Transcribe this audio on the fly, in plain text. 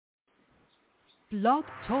Blog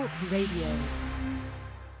Talk Radio.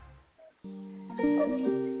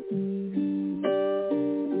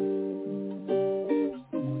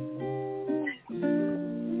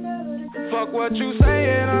 Fuck what you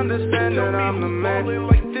saying, understand that I'm the man.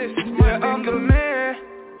 Like this, yeah, I'm the man.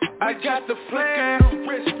 I got the plan,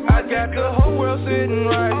 I got the whole world sitting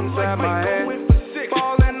right inside my hand.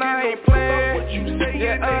 Ballin', I ain't playing,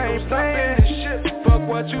 yeah, I ain't playing. Fuck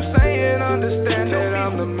what you saying, understand that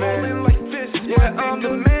I'm the man. Yeah, I'm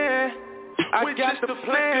the man. I got the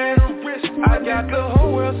plan, I got the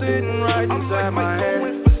whole world sitting right inside my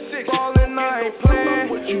hand. Ballin', I ain't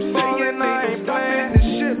playing, ballin', I ain't playing.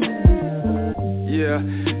 Yeah,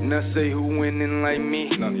 now say who winning like me.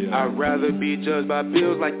 I'd rather be judged by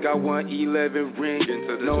bills like I won 11 rings.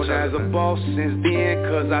 Known as a boss since then,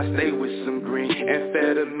 cause I stay with some green.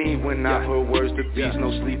 Amphetamine when I heard words to beats,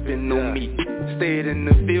 no sleeping, no meat. Stayed in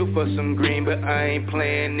the field for some green, but I ain't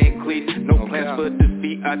playing in cleats. No plans for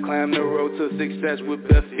defeat, I climb the road to success with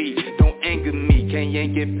bare feet. Don't anger me, can't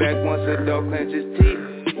yank it back once a dog clenches teeth.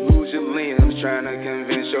 Lose your limbs, trying to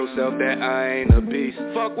convince yourself that I ain't a beast.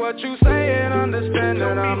 Fuck what you saying, understand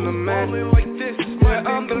that I'm the man. Like this, yeah,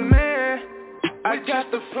 I'm the man. I got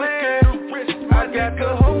the plan, I got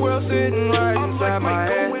the whole world sitting right inside my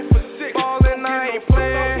hand. Ballin', I ain't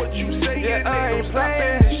playing, yeah, I ain't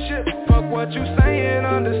playing. Fuck what you saying,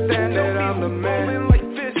 understand that I'm the man.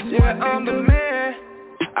 Yeah, I'm the man.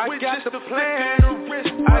 I got the plan,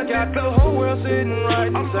 I got the whole world sitting right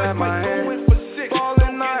inside my hand.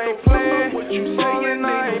 Ballin', I ain't playing, ballin', I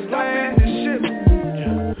ain't playing.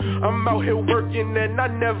 I'm out here working and I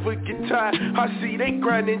never get tired. I see they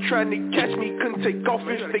grinding, trying to catch me, couldn't take off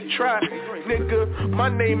if they tried. Nigga, my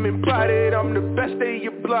name implied it, I'm the best they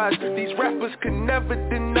oblige. These rappers can never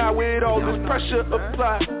deny with all this pressure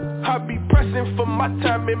applied. I be pressing for my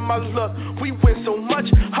time and my luck. We win so much,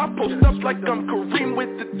 I post up like I'm Kareem with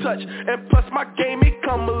the touch. And plus my game, it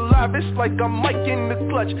come alive, it's like I'm Mike in the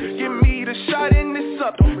clutch. Give me the shot and it's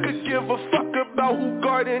up, could give a fuck about who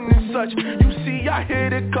guarding and such. You see, I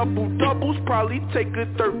hit a couple doubles, probably take a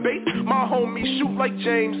third base. My homie shoot like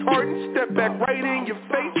James Harden, step back right in your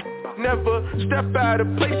face. Never step out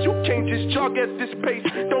of place, you can't just jog at this pace.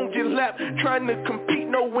 Don't get lapped, trying to compete,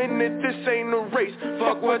 knowing that this ain't a race.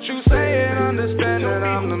 Fuck what you saying, understand that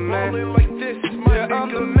I'm the man. Like this, yeah,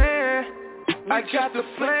 I'm the man. I got the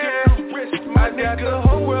plan, I got the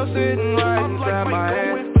whole world sitting right inside my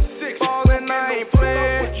hand. Ballin', I ain't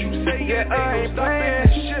playing, yeah, I ain't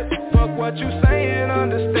playing. Fuck what you saying,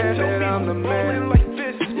 understand that I'm the man.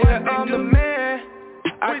 Yeah, I'm the man.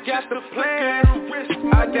 I got the plan,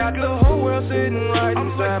 I got the whole world sitting right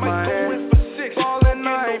inside my hand. Ballin',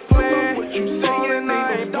 I ain't playing, ballin',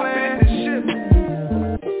 I ain't playing.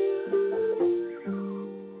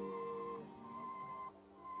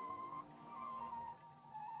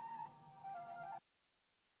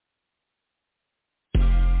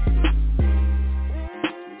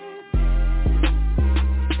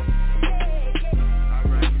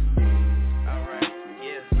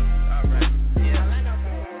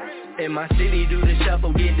 In my city, do the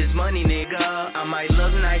shuffle, get this money, nigga. I might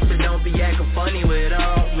look nice, but don't be acting funny with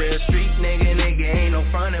them. Real street nigga, ain't no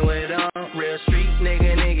frontin' with them. Real street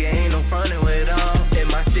nigga, ain't no frontin' with them. In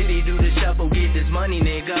my city, do the shuffle, get this money,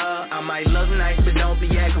 nigga. I might look nice, but don't be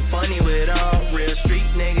acting funny with them. Real street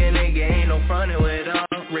nigga, ain't no frontin' with them.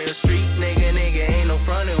 Real street nigga, ain't no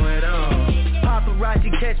frontin' with them. Paparazzi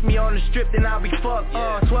catch me on the strip, then I'll be fucked.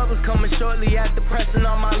 12 is coming shortly after pressing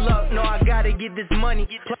on my luck. No, I gotta get this money,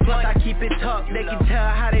 plus I keep it tucked. They can tell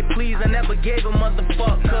how they please, I never gave a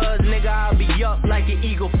motherfuck. Cause nigga, I'll be up like an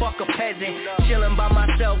eagle, fuck a peasant. Chillin' by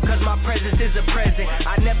myself, cause my presence is a present.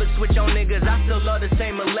 I never switch on niggas, I still love the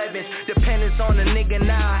same 11s. Dependence on the nigga,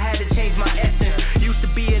 now I had to change my essence. Used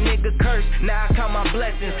to be a nigga curse, now I count my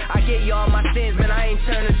blessings. I get you all my sins, man, I ain't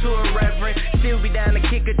turning to a reverend. Still be down to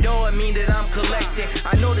kick a door, it mean that I'm collecting.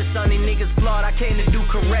 I know the sunny niggas flawed, I came to do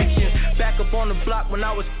corrections. Back up on the block when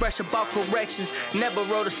I was fresh about corrections. Never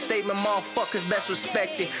wrote a statement, motherfuckers best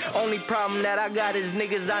respected. Only problem that I got is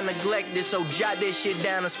niggas I neglected. So jot this shit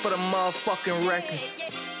down, it's for the motherfucking record.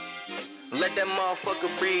 Let that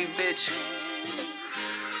motherfucker breathe, bitch.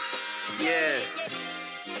 Yeah.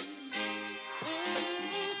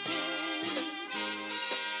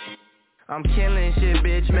 I'm killing shit,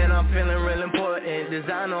 bitch, man, I'm feeling real important.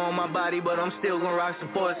 Designer on my body, but I'm still gon' rock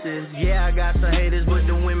some forces. Yeah, I got some haters, but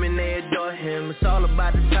the women, they adore him. It's all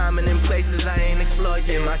about the timing and places I ain't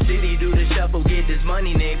exploiting. In my city, do the shuffle, get this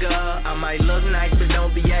money, nigga. I might look nice, but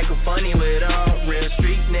don't be acting funny with them. Real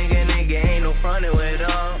street nigga, ain't no frontin' with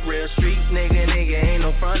them. Real street nigga, ain't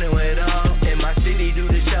no frontin' with them. In my city, do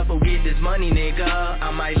the shuffle, get this money. money, nigga. I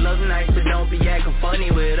might look nice, but don't be acting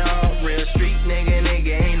funny with them. Real street nigga,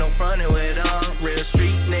 ain't no frontin' with them. Real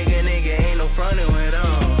street nigga, ain't no frontin' with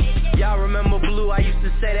them. Y'all remember blue, I used to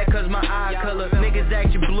say that cause my eye color. Niggas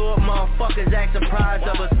act you blew up, motherfuckers act surprised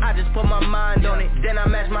of us. I just put my mind on it, then I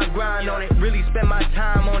match my grind on it. Really spend my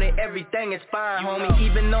time on it, everything is fine, homie.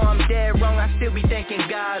 Even though I'm dead wrong, I still be thanking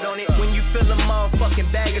God on it. When you feel a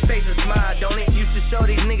motherfucking bag, your face a smile, don't it? Used to show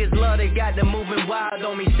these niggas love, they got them moving wild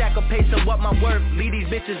on me. Stack a pace of what my worth, leave these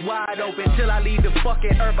bitches wide open. Till I leave the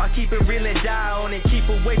fucking earth, I keep it real and die on it. Keep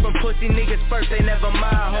away from pussy niggas first, they never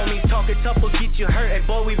mind, homies. Talking tough will get you hurt, hey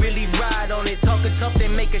boy, we really ride on it. Talking tough, they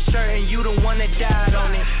make a shirt and you the one that died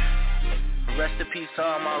on it. Rest in peace to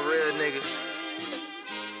all my real niggas.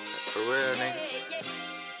 For real niggas.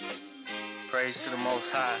 Praise to the Most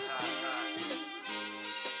High.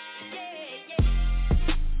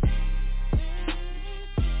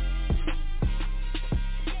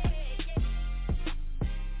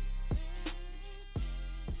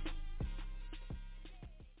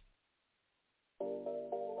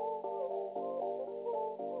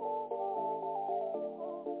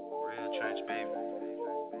 Real trench, baby.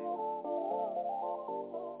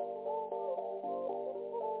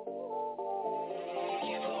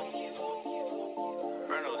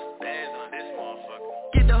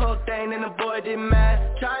 Get the whole thing and the boy did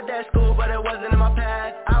mad. Tried that school but it wasn't in my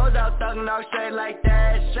path. I was out thugging out straight like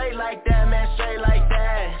that. Straight like that, man, straight like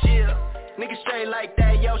that. Yeah, nigga straight like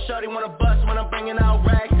that. Yo, shorty wanna bust when I'm bringing out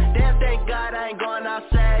racks. Damn, thank God I ain't going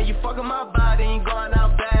outside. You fucking my body, ain't going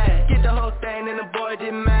out bad. Get the whole thing and the boy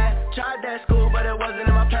did mad. Tried that school but it wasn't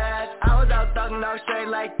in my path. I was out thugging out straight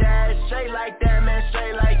like that. Straight like that, man,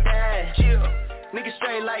 straight like that. Yeah, nigga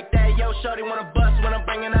straight like that. Yo, shorty wanna bust when I'm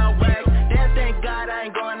bringing out racks. Damn, thank God I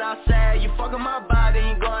ain't going outside. You fucking my body,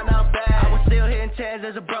 ain't going out bad. I was still hitting tens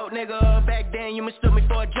as a broke nigga. Back then you mistook me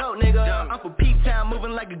for a joke, nigga. I'm from Peep Town,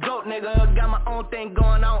 moving like a goat, nigga. Got my own thing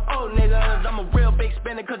going on, old niggas. I'm a real big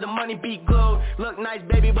spender cause the money be good. Look nice,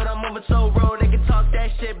 baby, but I'm moving so road. They can talk that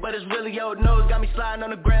shit, but it's really old nose. Got me sliding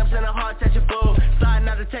on the gram, sending a heart touch a bull. Sliding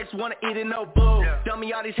out the text, wanna eat it, no bull.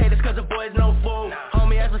 Dummy all these haters cause the boy's no fool.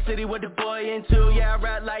 Homie, that's the city with the boy into. Yeah, I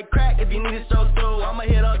rap like crack if you need it so through. I'ma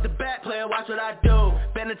hit up the back, player, watch what I do.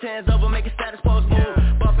 Bend the tens over, make a status post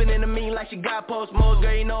move. Bumping into me like she got post moves.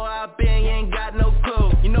 Girl, you know how I been, you ain't got no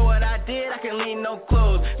clue. You know what I did, I can leave no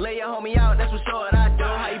clues. Lay your homie out, that's for sure what I do.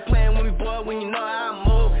 How you playing with me, boy, when you know how I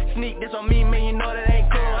move? Sneak this on me, man, you know that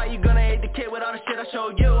ain't cool. How you gonna hate the kid with all the shit I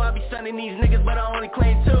showed you? I be stunning these niggas, but I only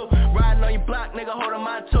claim two. Riding on your block, nigga, holding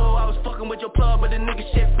my tool. I was fucking with your plug, but the nigga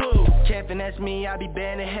shit flew. Champion, that's me, I be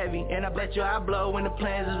banding heavy. And I bet you I blow when the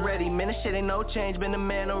plans is ready. Man, this shit ain't no change, been a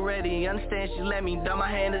man already. Understand she let me, though my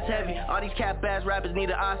hand is heavy. All these cap ass rappers need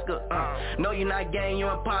an Oscar. No, you not gang, you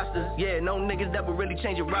imposters. Yeah, no niggas that will really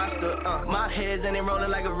change your roster. My heads and they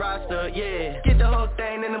rolling like a roster. Yeah, get the whole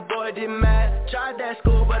thing and the boy did mad. Tried that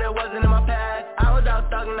school, but it wasn't in my path. I was out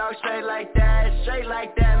thugging out straight like that. Straight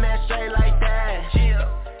like that, man, straight like that. Yeah,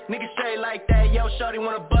 nigga straight like that. Yo, shorty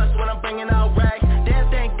wanna bust when I'm bringing out racks. Damn,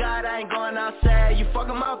 thank God I ain't going outside. You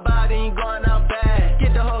fucking my body, ain't going out bad.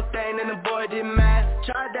 Get the whole thing and the boy did mad.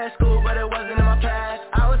 Tried that school, but it wasn't in my past.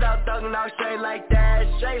 I was out thugging out straight like that.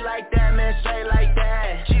 Straight like that, man, straight like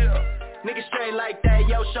that. Yeah, nigga straight like that.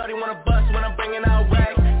 Yo, shorty wanna bust when I'm bringing out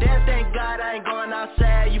racks. Damn, thank God I ain't going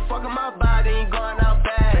outside. You fucking my body, ain't going out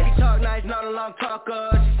bad. Baby talk nice, not a long talker.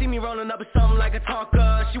 She see me rolling up with something like a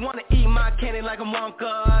Tonka. She wanna eat my candy like a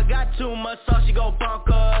Wonka. Got too much sauce, she go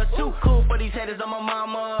bonkers. Too cool for these haters on my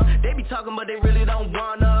mama. They be talking, but they really don't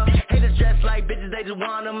wanna. Haters dressed like bitches, they just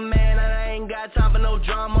wanna. Man, I ain't got time for no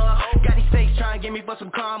drama. Got these fakes trying to get me for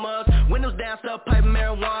some commas. Windows down, still pipe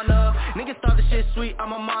marijuana. Niggas thought the shit sweet,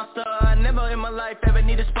 I'm a monster. Never in my life ever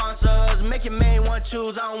needed sponsors. Make your main one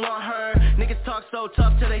choose, I don't want her. Niggas talk so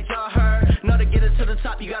tough till they jaw her. Know to get it to the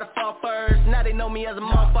top, you gotta fall first. Now they know me as a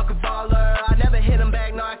motherfucking baller. I never hit them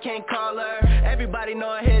back, no I can't call her. Everybody know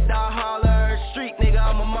I hit dog holler. Street nigga,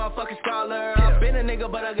 I'm a motherfucking scholar. I've been a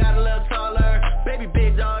nigga, but I got a little taller. Baby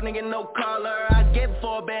big dog, nigga, no collar. I gave her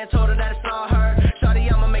 4 bands, told her that it's all her.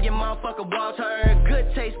 Shawty, I'ma make your motherfucker walls her.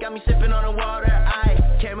 Good taste, got me sipping on the water.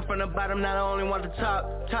 I came from the bottom, now I only want the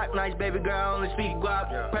top. Talk nice, baby girl, I only speak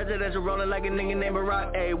guap. Presidential rolling like a nigga named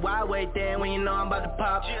Barack. Ayy, why wait then when you know I'm about to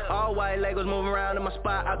pop? All white Legos moving around in my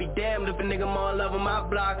spot. I be damned if a nigga more in love with my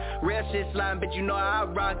block. Real shit slime, bitch, you know how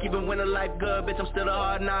I rock. Even when the life good, bitch, I'm still a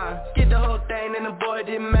hard knock. Get the whole thing and the boy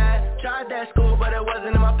did mad. Tried that school, but it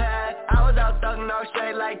wasn't in my path. I was out thugging out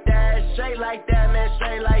straight like that. Straight like that, man,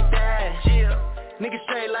 straight like that. Yeah, nigga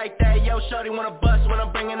straight like that. Yo, shorty wanna bust when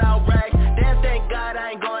I'm bringing out racks. Damn, thank God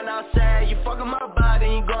I ain't going outside. You fucking my body,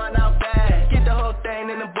 ain't going out bad. Get the whole thing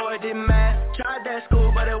and the boy did mad.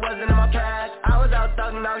 wasn't in my past. I was out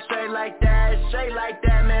thugging out straight like that,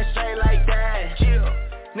 man, straight like that. Chill,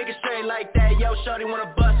 nigga straight like that. Yo, shorty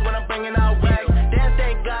wanna bust when I'm bringing out racks. Damn,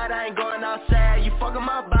 thank God I ain't going out sad. You fucking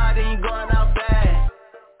my body, you going out bad.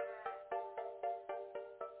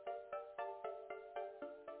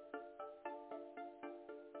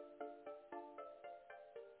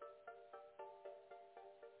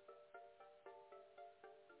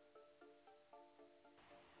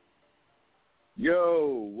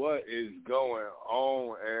 Yo, what is going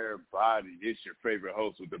on, everybody? It's your favorite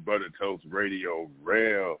host with the Butter Toast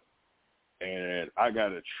RadioRell, and I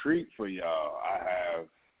got a treat for y'all. I have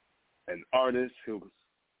an artist who's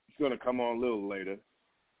going to come on a little later.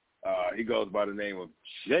 He goes by the name of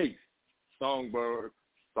Jayce, Songbyrd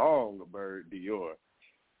Dior.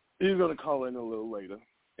 He's going to call in a little later,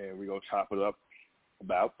 and we're going to chop it up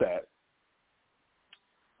about that.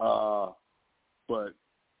 But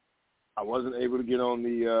I wasn't able to get on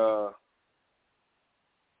the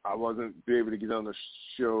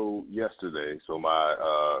show yesterday, so my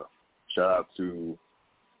shout out to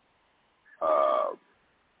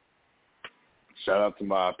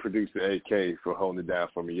my producer AK for holding it down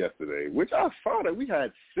for me yesterday, which I saw that we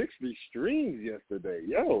had 60 streams yesterday.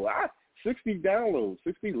 60 downloads,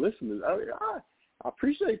 60 listeners. I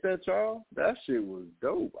appreciate that, y'all. That shit was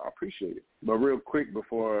dope. I appreciate it. But real quick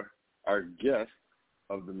before our guest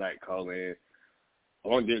of the night call in, I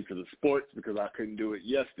want to get into the sports because I couldn't do it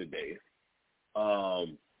yesterday.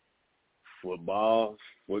 Football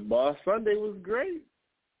Sunday was great.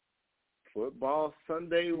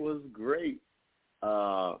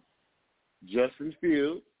 Justin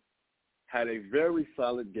Fields had a very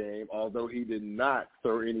solid game, although he did not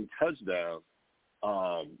throw any touchdowns.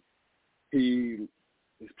 His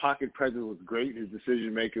pocket presence was great. His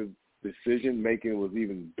decision making was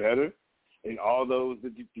even better. And although the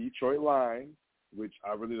Detroit Lions, which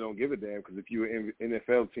I really don't give a damn because if you're an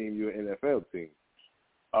NFL team, you're an NFL team.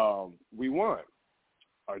 We won.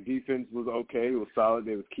 Our defense was okay. It was solid.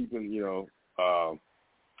 They was keeping, they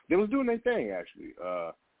was doing their thing, actually.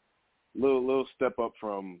 Little step up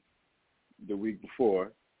from the week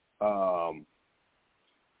before. And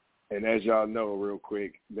as y'all know real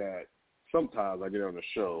quick that sometimes I get on the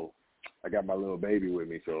show, I got my little baby with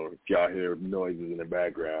me, so if y'all hear noises in the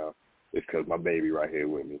background, it's because my baby right here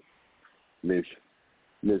with me. Miss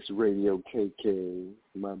Radio KK,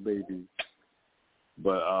 my baby.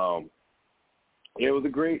 But it was a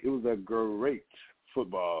great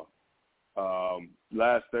football.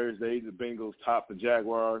 Last Thursday, the Bengals topped the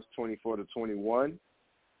Jaguars 24-21.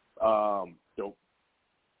 The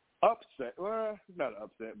upset, well, it's not an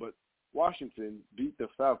upset, but Washington beat the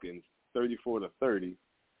Falcons 34-30.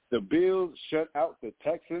 The Bills shut out the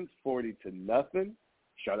Texans 40-0.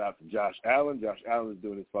 Shout out to Josh Allen. Josh Allen is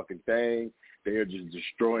doing his fucking thing. They are just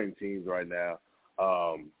destroying teams right now.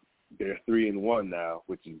 They're 3-1 now,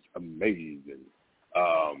 which is amazing.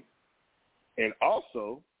 And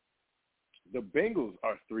also, the Bengals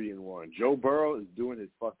are 3-1. Joe Burrow is doing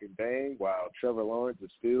his fucking thing while Trevor Lawrence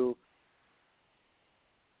is still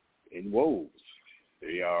in woes.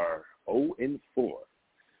 They are 0-4.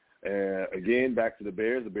 Again, back to the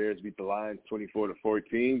Bears. The Bears beat the Lions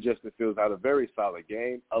 24-14. Justin Fields had a very solid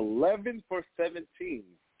game. 11 for 17,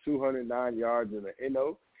 209 yards in the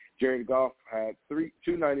NO. Jared Goff had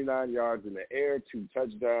 299 yards in the air, 2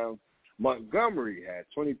 touchdowns. Montgomery had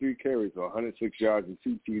 23 carries for 106 yards and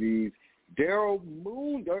 2 TDs.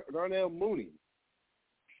 Darnell Mooney,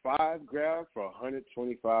 5 grabs for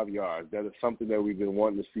 125 yards. That is something that we've been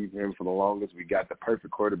wanting to see from him for the longest. We got the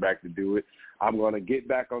perfect quarterback to do it. I'm going to get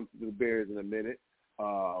back onto the Bears in a minute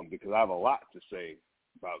because I have a lot to say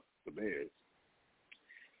about the Bears.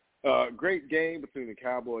 Great game between the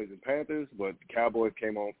Cowboys and Panthers, but the Cowboys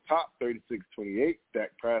came on top 36-28.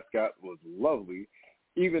 Dak Prescott was lovely.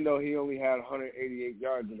 Even though he only had 188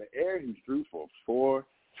 yards in the air, he threw for 4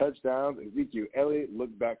 touchdowns. Ezekiel Elliott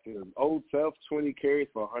looked back to his old self, 20 carries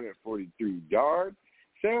for 143 yards.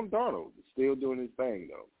 Sam Darnold is still doing his thing,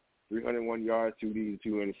 though. 301 yards, 2 Ds,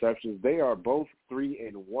 2 interceptions. They are both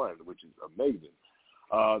 3-1, which is amazing.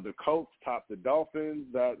 The Colts topped the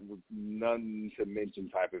Dolphins. That was none to mention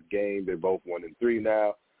type of game. They're both 1-3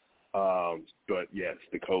 now. But, yes,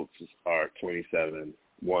 the Colts are 27-17.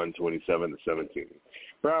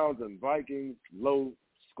 Browns and Vikings,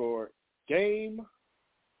 low-score game.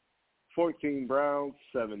 14 Browns,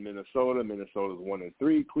 7 Minnesota. Minnesota's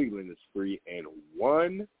 1-3. Cleveland is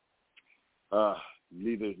 3-1.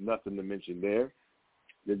 There's nothing to mention there.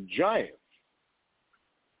 The Giants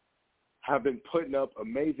have been putting up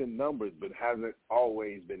amazing numbers but hasn't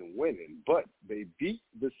always been winning. But they beat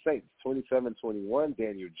the Saints 27-21.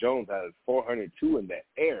 Daniel Jones had 402 in the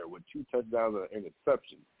air with 2 touchdowns and an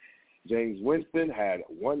interception. James Winston had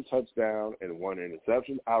 1 touchdown and 1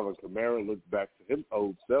 interception. Alvin Kamara looked back to his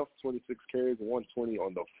old self, 26 carries and 120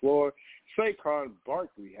 on the floor. Saquon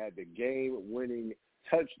Barkley had the game-winning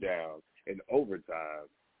touchdown in overtime,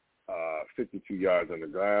 52 yards on the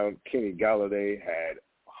ground. Kenny Galladay had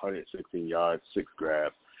 116 yards, 6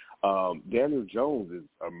 grabs. Daniel Jones is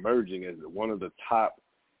emerging as one of the top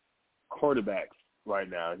quarterbacks right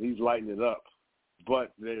now, and he's lighting it up.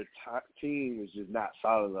 But their team is just not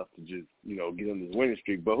solid enough to just, get on this winning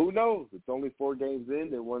streak. But who knows? It's only 4 games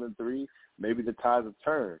in. They're 1-3. Maybe the tides have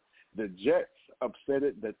turned. The Jets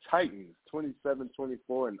upsetted the Titans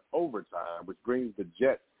 27-24 in overtime, which brings the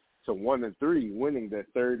Jets to 1-3, winning their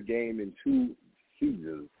 3rd game in 2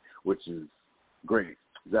 seasons, which is great.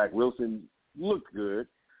 Zach Wilson looked good,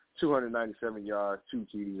 297 yards, 2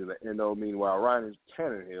 TDs in the end. Meanwhile, Ryan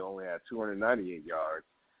Tannehill only had 298 yards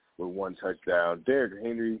with 1 touchdown. Derrick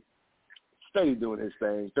Henry steady doing his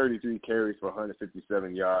thing, 33 carries for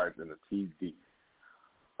 157 yards and a TD.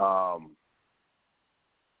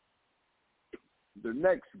 The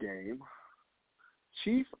next game,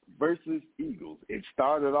 Chiefs versus Eagles. It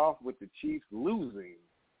started off with the Chiefs losing,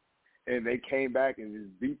 and they came back and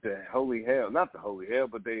just beat the holy hell. Not the holy hell,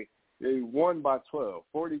 but they won by 12,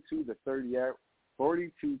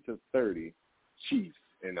 42-30, Chiefs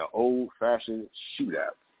in an old-fashioned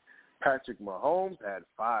shootout. Patrick Mahomes had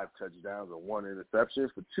 5 touchdowns and 1 interception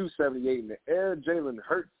for 278 in the air. Jalen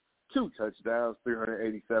Hurts, 2 touchdowns,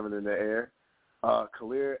 387 in the air.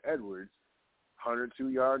 Khalil Edwards, 102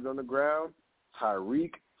 yards on the ground.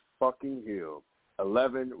 Tyreek fucking Hill,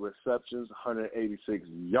 11 receptions, 186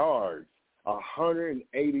 yards.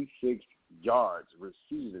 186 yards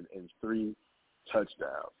receiving and 3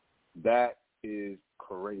 touchdowns. That is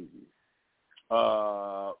crazy.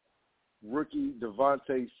 Rookie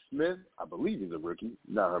Devontae Smith, I believe he's a rookie,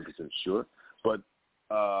 not 100% sure, but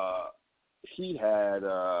he had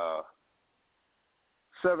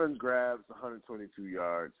 7 grabs, 122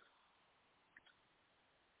 yards.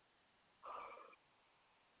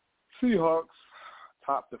 Seahawks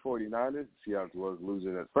topped the 49ers. Seahawks was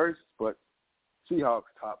losing at first, but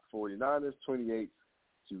Seahawks topped 49ers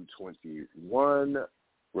 28-21.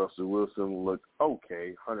 Russell Wilson looked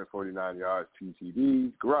okay, 149 yards, 2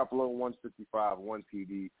 TDs. Garoppolo, 155, 1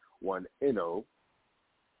 TD, 1 NO.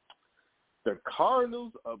 The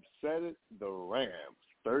Cardinals upsetted the Rams,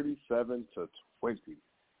 37-20.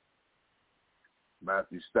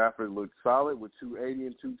 Matthew Stafford looked solid with 280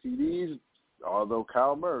 and 2 TDs, although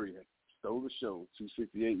Kyle Murray stole the show,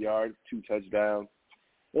 268 yards, 2 touchdowns.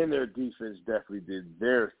 And their defense definitely did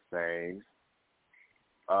their thing.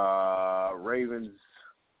 Ravens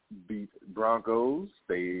beat Broncos.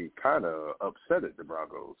 They kind of upsetted the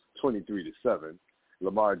Broncos, 23-7.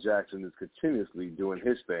 Lamar Jackson is continuously doing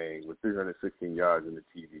his thing with 316 yards in the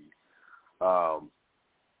TD.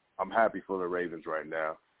 I'm happy for the Ravens right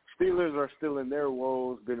now. Steelers are still in their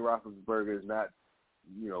woes. Ben Roethlisberger is not,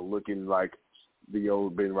 looking like the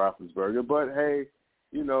old Ben Roethlisberger. But, hey,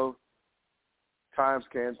 times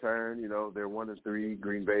can turn. They're 1-3.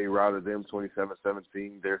 Green Bay routed them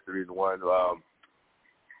 27-17. They're 3-1.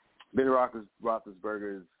 Ben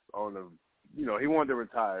Roethlisberger is on the, he wanted to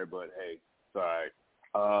retire, but hey, it's all right.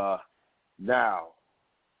 Now,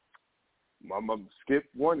 I'm going to skip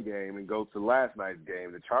one game and go to last night's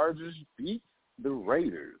game. The Chargers beat the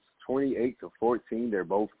Raiders 28-14. They're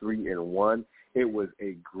both 3-1. It was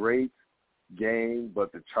a great game,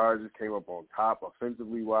 but the Chargers came up on top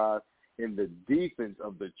offensively wise. And the defense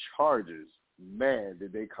of the Chargers, man,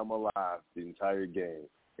 did they come alive the entire game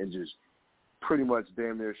and just pretty much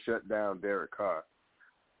damn near shut down Derek Carr.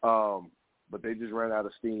 But they just ran out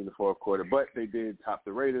of steam in the fourth quarter. But they did top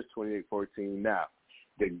the Raiders 28-14. Now,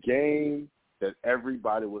 the game that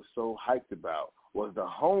everybody was so hyped about was the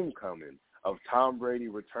homecoming of Tom Brady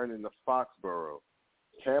returning to Foxborough.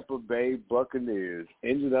 Tampa Bay Buccaneers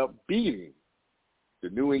ended up beating the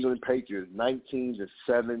New England Patriots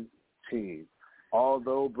 19-17.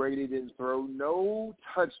 Although Brady didn't throw no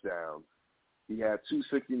touchdowns, he had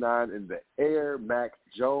 269 in the air. Mac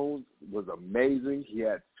Jones was amazing. He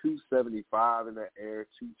had 275 in the air,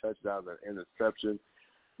 2 touchdowns and interception.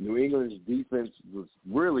 New England's defense was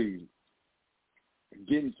really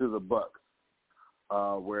getting to the Bucs,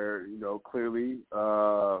 where, clearly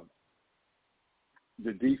the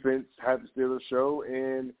defense had to steal the show,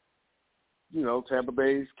 and, Tampa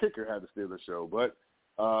Bay's kicker had to steal the show. But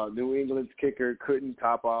New England's kicker couldn't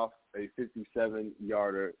top off a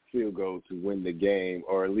 57-yarder field goal to win the game,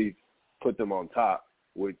 or at least put them on top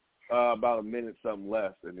with about a minute something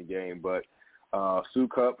left in the game. But Sue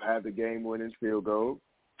Cup had the game-winning field goal,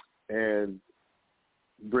 and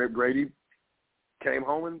Brady came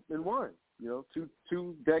home and won. You know,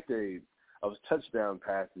 two decades of touchdown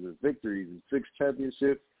passes and victories and 6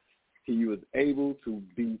 championships. He was able to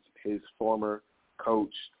beat his former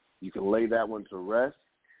coach. You can lay that one to rest.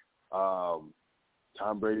 Tom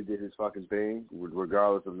Brady did his fucking thing,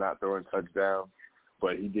 regardless of not throwing touchdowns.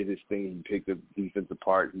 But he did his thing. He picked the defense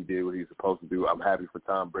apart. He did what he was supposed to do. I'm happy for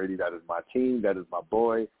Tom Brady. That is my team. That is my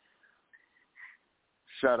boy.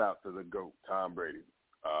 Shout out to the GOAT, Tom Brady.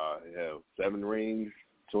 7 rings,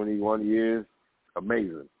 21 years.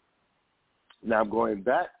 Amazing. Now I'm going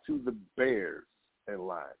back to the Bears in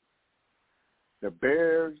line. The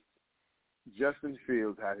Bears, Justin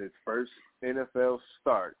Fields had his first NFL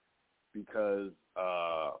start because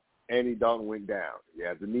Andy Dalton went down. He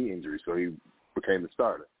had the knee injury, so he became the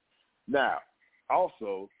starter. Now,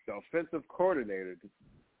 also, the offensive coordinator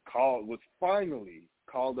was finally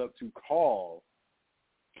called up to call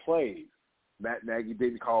plays. Matt Nagy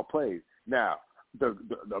didn't call plays. Now, the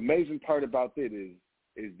amazing part about this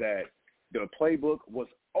is that the playbook was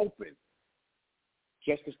open.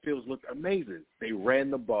 Justin Fields looked amazing. They ran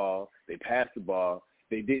the ball. They passed the ball.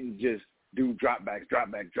 They didn't just do dropbacks,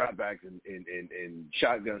 and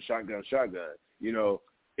shotgun. You know,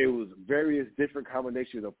 it was various different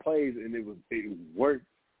combinations of plays, and it worked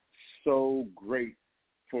so great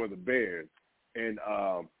for the Bears. And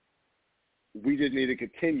we just need to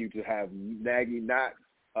continue to have Nagy not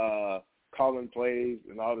calling plays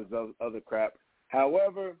and all this other crap.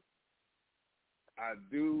 However, I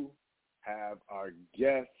do have our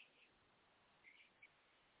guest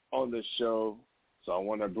on the show, so I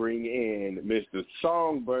want to bring in Mr.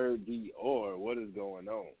 Songbyrd Dior. What is going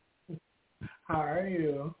on? How are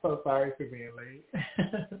you? I'm so sorry for being late.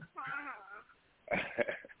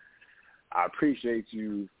 I appreciate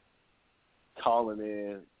you calling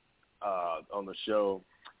in on the show.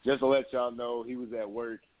 Just to let y'all know, he was at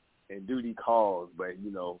work and duty calls, but,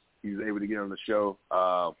 you know, he was able to get on the show.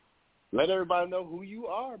 Let everybody know who you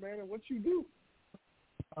are, man, and what you do.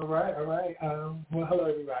 All right. Well, hello,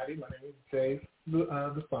 everybody. My name is Jayce,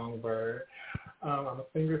 the Songbyrd. I'm a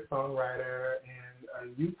singer-songwriter and a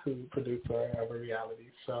YouTube producer of a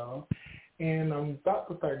reality show. And I'm about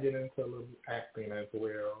to start getting into a little acting as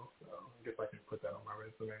well. So I guess I can put that on my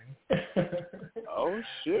resume. Oh,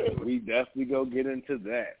 shit. We definitely go get into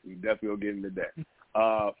that.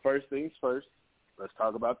 First things first, let's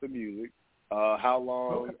talk about the music. How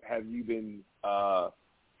long have you been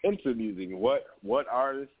into music? What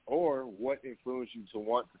artists or what influenced you to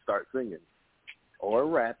want to start singing or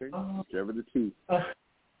rapping, whichever the two?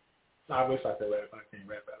 I wish I could rap. I can't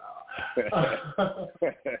rap at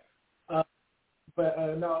all.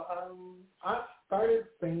 I started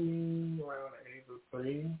singing around the age of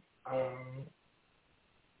 3.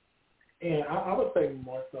 And I would say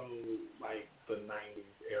more so like the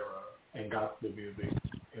 90s era and gospel music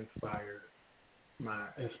inspires my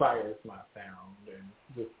sound and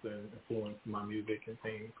just influenced my music and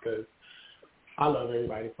things, because I love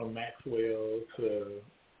everybody from Maxwell to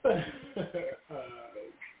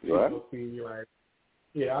right?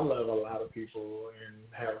 Yeah, I love a lot of people and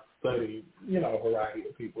have studied, a variety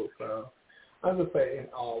of people. So I would say in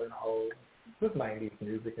all, just 90s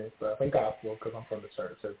music and stuff, and gospel, because I'm from the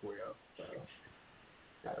church as well. So,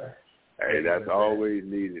 hey, that's always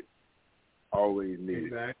needed. Always needed.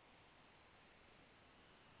 Exactly.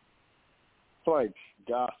 It's like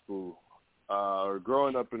gospel, or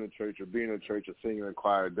growing up in a church or being in a church or singing in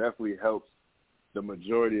choir definitely helps the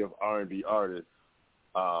majority of R&B artists.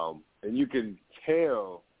 And you can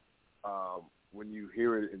tell when you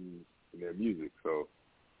hear it in their music. So,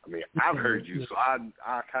 I mean, I've heard you, so I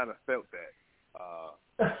kind of felt that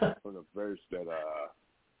from the verse that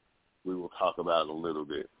we will talk about a little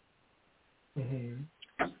bit.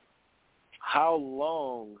 Mm-hmm. How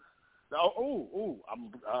long?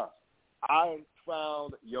 I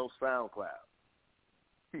found your SoundCloud.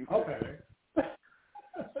 Okay.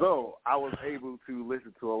 So I was able to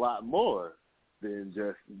listen to a lot more than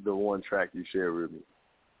just the one track you shared with me.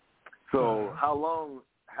 So how long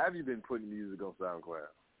have you been putting music on SoundCloud?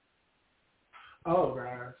 Oh,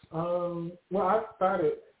 gosh. Well, I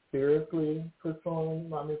started seriously pursuing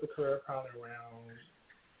my music career probably around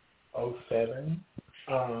 2007.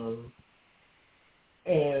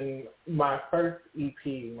 And my first EP,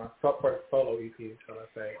 my first solo EP, shall I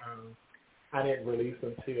say, I didn't release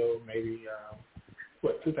until maybe,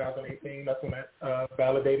 2018. That's when that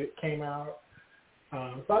Validated came out.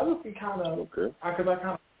 So I just kind of, because I kind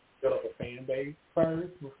of build up a fan base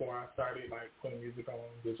first before I started like putting music on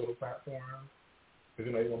digital platforms.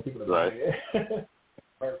 Because you want people to buy it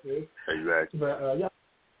first. Exactly. But yeah,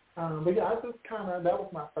 I just that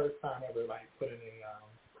was my first time ever like putting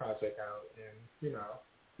a project out and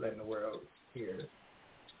letting the world hear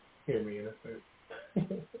me in a sense.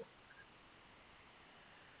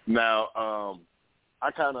 Now,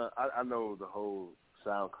 I know the whole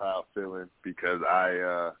SoundCloud feeling because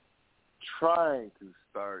I trying to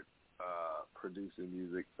start producing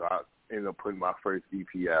music, so I ended up putting my first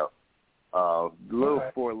EP out.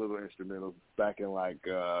 Four little instrumentals back in like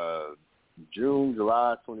June,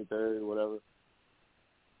 July 23rd, whatever.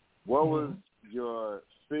 What was your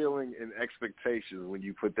feeling and expectations when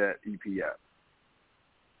you put that EP out?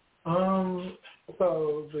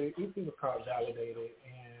 So the EP was called Validated,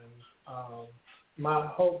 and my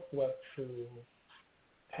hope was to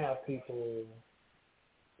have people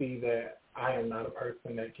see that I am not a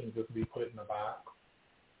person that can just be put in a box.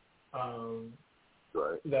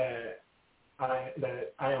 That I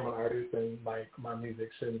am an artist, and like my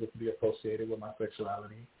music shouldn't just be associated with my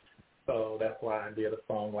sexuality. So that's why I did a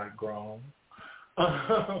song like Grown.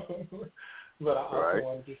 But I also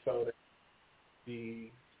wanted to show that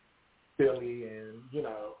be silly and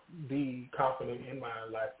be confident in my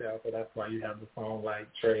lifestyle. So that's why you have the song like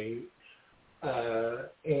Trade,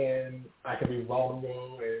 and I can be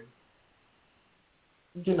vulnerable and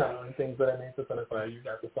and things that I mean. So that's why you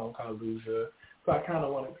got the song called Loser. So I kind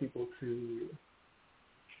of wanted people to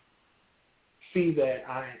see that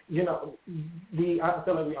I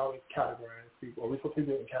feel like we always categorize people, or we put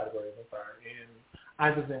people in categories, and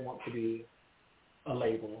I just didn't want to be a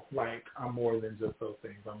label. Like, I'm more than just those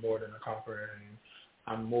things. I'm more than a conqueror, and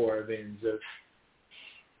I'm more than just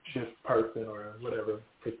this person or whatever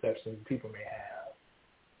perceptions people may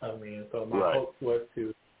have of me. And so my hope was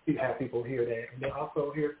to have people hear that, and then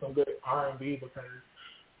also hear some good R&B, because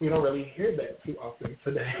we don't really hear that too often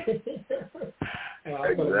today. And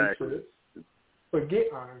I feel like we should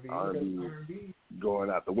forget R&B. R&B going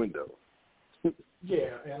out the window.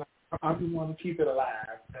 Yeah, and I just want to keep it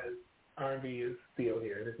alive, because R&B is still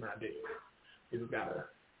here. It's not dead. You just gotta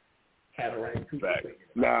have the right people singing.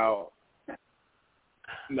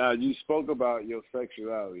 Now you spoke about your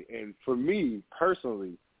sexuality, and for me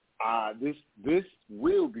personally, this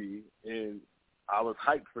will be, and I was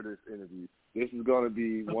hyped for this interview. This is going to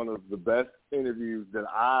be one of the best interviews that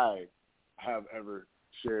I have ever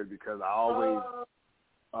shared, because I always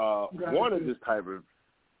wanted this type of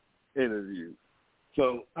interview.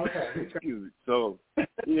 So, excuse me. So,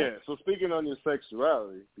 so speaking on your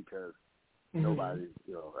sexuality, because nobody,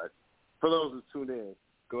 for those who tune in,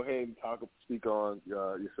 go ahead and speak on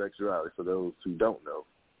your sexuality for those who don't know.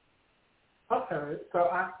 Okay, so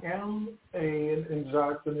I am an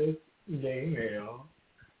androgynous gay male.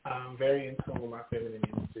 I'm very in tune with my feminine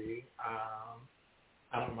energy.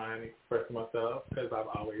 I don't mind expressing myself because I've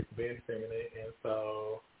always been feminine, and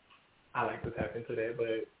so I like to tap into that.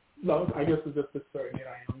 But no, I guess it's just a certain that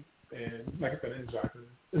I am, and like I said,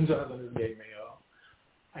 androgynous gay male.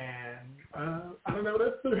 And I don't know what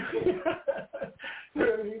else to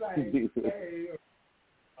really like say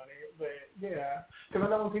on it, but yeah, because I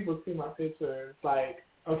know when people see my pictures, like,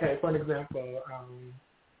 okay, for an example,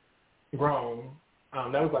 Grown,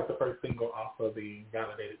 that was like the first single off of the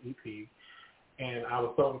Validated EP, and I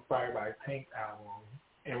was so inspired by Tank's album.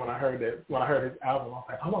 And when I heard his album, I was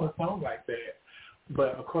like, I want a song like that.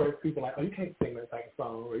 But of course, people are like, oh, you can't sing that type of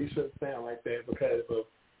song, or you shouldn't sound like that because of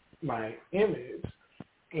my image.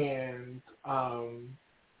 And I'm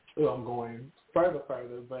going further,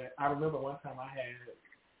 but I remember one time I had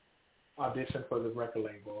auditioned for this record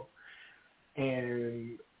label,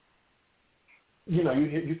 and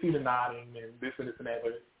you see the nodding and this and that,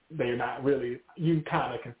 but they're not really. You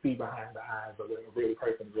kind of can see behind the eyes of what a real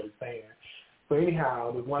person is really saying. So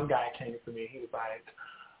anyhow, this one guy came to me. He was like,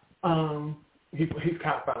 he's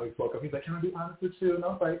kind of finally spoke up. He's like, can I be honest with you? And I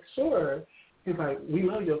was like, sure. He's like, we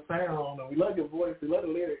love your sound, and we love your voice, we love the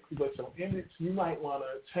lyrics, but your image, you might want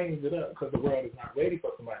to change it up because the world is not ready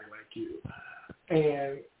for somebody like you.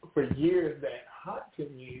 And for years that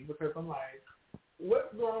haunted me, because I'm like,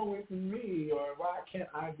 what's wrong with me, or why can't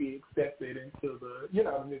I be accepted into the,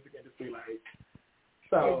 the music industry? Like,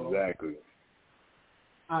 so exactly.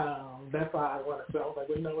 That's why I wanted to. I was like,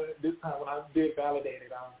 well, you know what? This time when I did Validate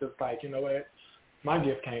It, I was just like, you know what? My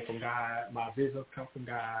gift came from God. My visions come from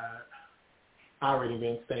God. I already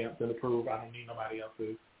been stamped and approved. I don't need nobody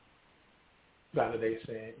else's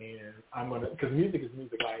validation, and I'm gonna, because music is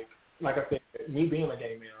music. Like I said, me being a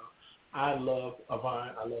gay male, I love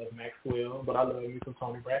Avant, I love Maxwell, but I love me some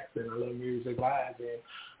Tony Braxton, I love Mary J. Blige, and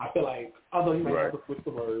I feel like, although you may have to switch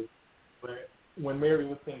the words, but when Mary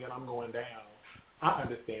was singing I'm Going Down, I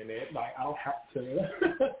understand that. Like, I don't have to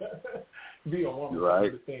be a woman to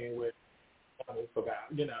understand what it's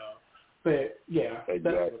about, you know. But, yeah.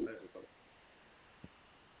 Exactly.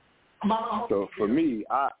 Mama, so for me,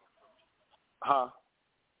 I'm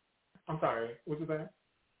sorry, what you saying?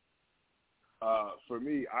 For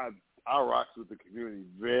me, I rocks with the community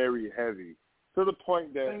very heavy, to the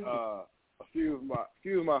point that a few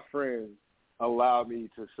of my friends allow me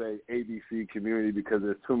to say ABC community because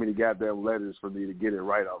there's too many goddamn letters for me to get it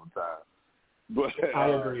right all the time. But I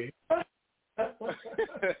agree.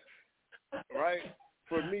 Right?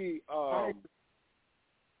 For me, I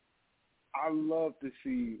love to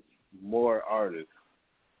see more artists.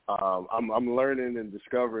 I'm learning and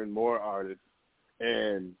discovering more artists,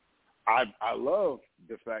 and I love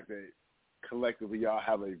the fact that collectively y'all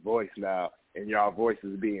have a voice now, and y'all voice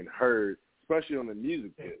is being heard, especially on the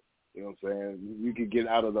music tip. You know what I'm saying? You could get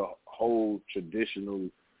out of the whole traditional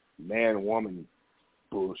man-woman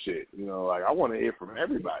bullshit. You know, like, I want to hear from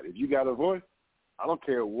everybody. If you got a voice, I don't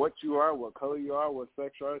care what you are, what color you are, what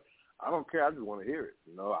sex you are. I don't care. I just want to hear it.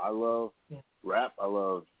 You know, I love rap. I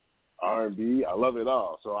love R&B. I love it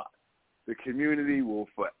all. So the community will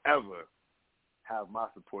forever have my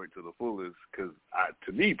support to the fullest because,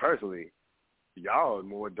 to me personally, y'all are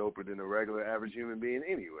more doper than a regular average human being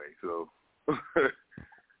anyway. So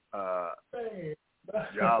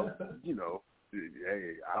y'all, you know,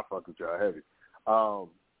 hey, I fuck with y'all heavy.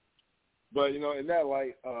 But, you know, in that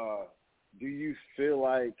light, do you feel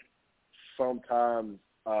like sometimes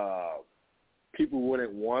people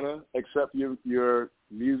wouldn't want to accept your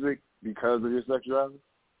music because of your sexuality?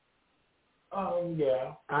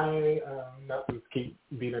 Yeah. I not to keep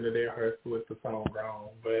beating a dead horse with the song Grown,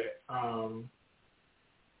 but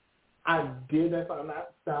I did that song,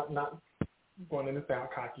 not going to sound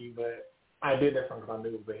cocky, but I did that song because I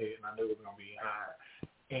knew it was a hit and I knew it was going to be hot.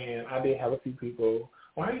 And I did have a few people,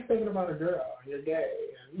 why are you thinking about a girl? You're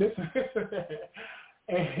gay. And this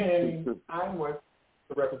and I want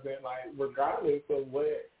to represent, like, regardless of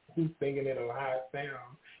who's singing it or how it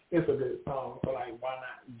sounds, it's a good song. So, like, why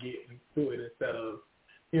not get into it instead of,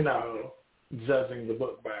 you know, judging the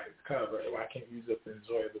book by its cover? Why can't you just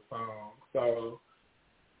enjoy the song? So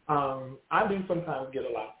I do sometimes get a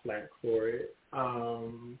lot of flack for it.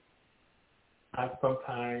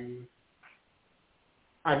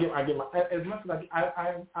 I get my, as much as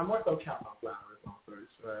I'm more so counting on flowers on search,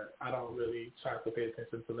 but I don't really try to pay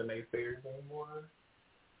attention to the naysayers anymore,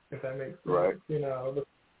 if that makes sense. Right. You know, but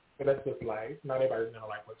that's just life. Not everybody's going to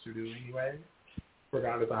like what you do anyway,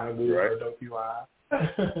 regardless of how good or dope you are.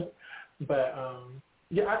 But,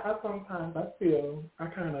 yeah, I sometimes, I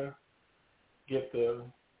kind of get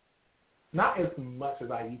not as much as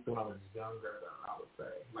I used to when I was younger, though, I would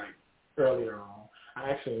say. Like, earlier on, I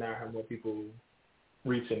actually now have more people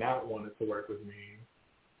reaching out wanting to work with me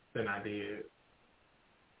than I did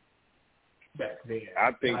back then.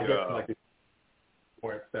 I think like it's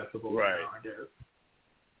more accessible now, I guess.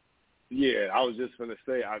 Yeah, I was just going to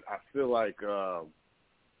say, I feel like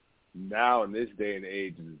now in this day and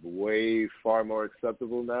age is way far more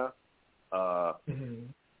acceptable now,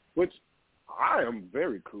 which I am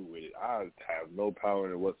very cool with it. I have no power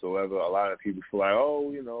in it whatsoever. A lot of people feel like,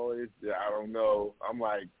 oh, you know, I don't know. I'm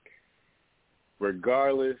like,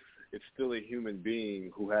 regardless, it's still a human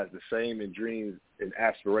being who has the same dreams and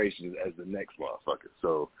aspirations as the next motherfucker.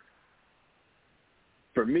 So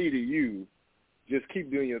for me to you, just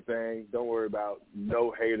keep doing your thing. Don't worry about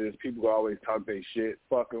no haters. People always talk their shit.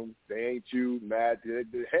 Fuck them. They ain't you. Mad.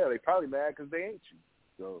 Hell, they probably mad because they ain't you.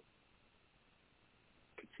 So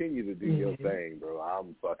continue to do your thing, bro.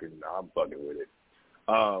 I'm fucking with it.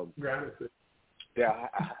 Yeah,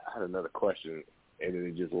 I had another question, and then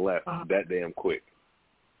it just left that damn quick.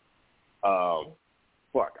 Fuck,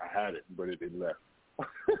 I had it, but it left.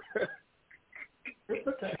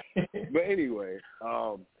 Okay. But anyway,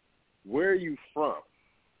 where are you from?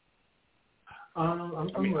 I'm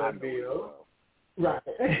from Mudville. Right.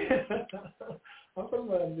 I'm from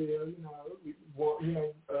Mudville,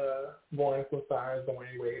 born in some stars,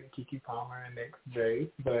 Dwayne Wade and Keke Palmer and next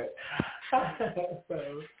Jayce. But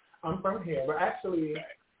so I'm from here. But actually,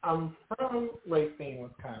 I'm from Racine,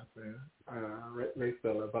 Wisconsin,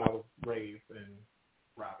 Raceville, but I was raised in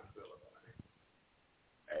Robbinsville, Illinois.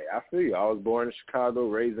 Hey, I feel you. I was born in Chicago,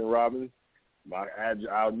 raised in Robbins.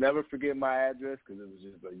 I'll never forget my address because it was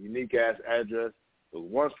just a unique-ass address. It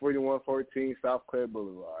was 14114 South Clair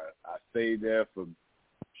Boulevard. I stayed there for,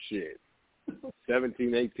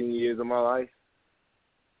 17, 18 years of my life.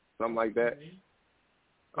 something like that.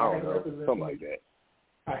 I don't know, something like that.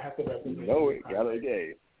 I have to represent you. Know it, got it,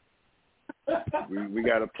 yeah. we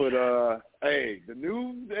got to put the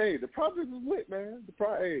project was lit, man.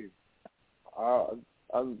 Project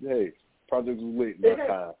was lit in that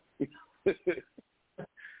time.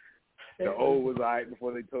 The old was alright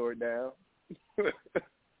before they tore it down.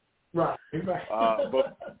 Right.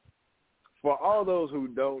 But for all those who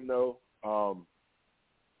don't know,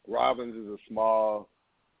 Robbins is a small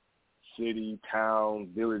city, town,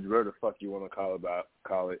 village, whatever the fuck you want to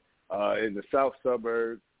call it, in the south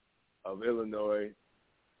suburbs of Illinois,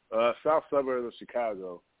 south suburbs of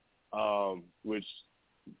Chicago, which,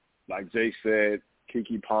 like Jayce said,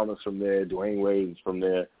 Keke Palmer's from there, Dwayne Wade is from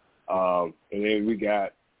there, and then we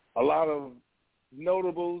got a lot of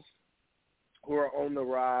notables who are on the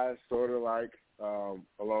rise, sort of like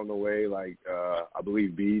along the way, like I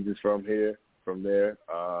believe Beads is from there,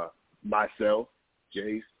 myself,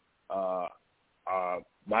 Jayce,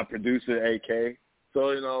 my producer, AK.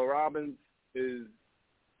 So, Robbins is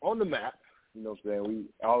on the map, you know what I'm saying?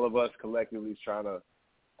 All of us collectively trying to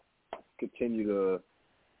continue to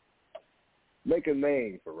make a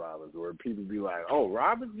name for Robbins, where people be like, oh,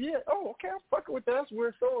 Robbins? Yeah, oh, okay, I'm fucking with that. That's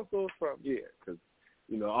where so-and-so is from. Yeah, because,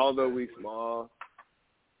 although it's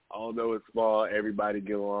small, everybody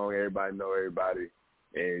get along, everybody know everybody,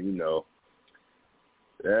 and,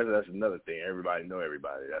 that's another thing. Everybody know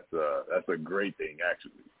everybody. That's a great thing,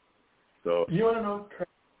 actually. So you want to know what's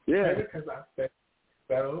crazy? Yeah. Maybe because I said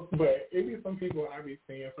so, but it be some people I be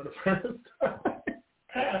seeing for the first time.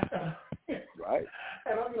 Right.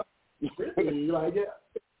 And I'm like, really? Like,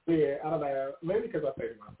 yeah, I don't know. Maybe because I say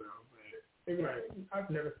to myself, but it's like,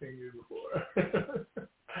 I've never seen you before.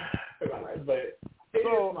 But it is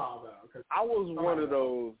small, though. I was one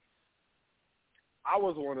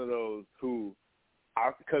of those who,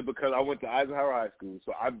 because I went to Eisenhower High School,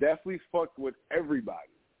 so I definitely fucked with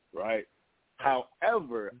everybody, right?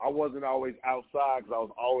 However, I wasn't always outside because I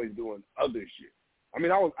was always doing other shit. I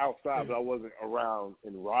mean, I was outside, but I wasn't around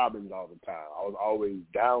in Robbins all the time. I was always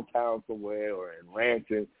downtown somewhere or in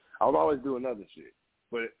Lansing. I was always doing other shit.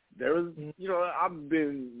 But there was, I've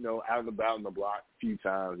been, out and about in the block a few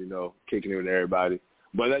times, kicking it with everybody.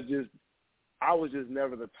 But I was just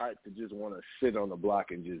never the type to just want to sit on the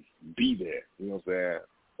block and just be there. You know what I'm saying?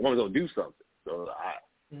 I want to go do something. So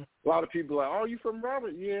a lot of people are like, oh, you from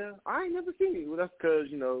Robert? Yeah, I ain't never seen you. Well, that's because,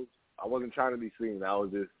 I wasn't trying to be seen. I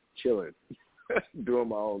was just chilling, doing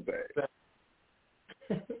my own thing.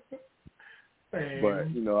 But,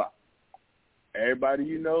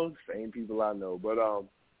 everybody same people I know. But it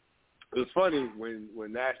was funny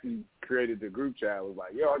when Nasty created the group chat. I was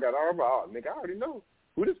like, yo, I got Armor. Oh, nigga, I already know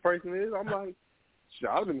who this person is. I'm like, shit,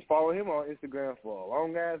 I've been following him on Instagram for a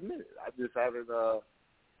long-ass minute. I just haven't,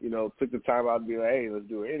 took the time out to be like, hey, let's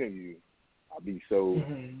do an interview. I'll be so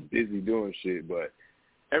busy doing shit. But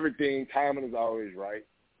everything, timing is always right.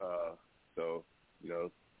 So,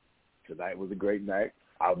 tonight was a great night.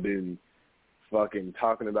 I've been fucking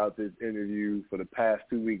talking about this interview for the past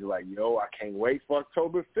 2 weeks. Like, yo, I can't wait for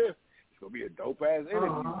October 5th. It's going to be a dope-ass interview.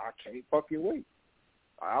 I can't fucking wait.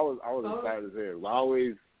 I was excited as hell. I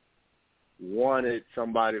always wanted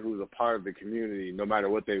somebody who's a part of the community, no matter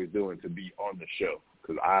what they were doing, to be on the show.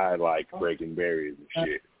 Because I like breaking barriers and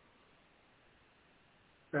shit.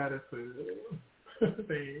 That is a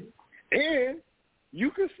thing. And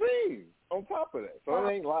you can sing on top of that. So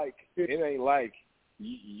it ain't like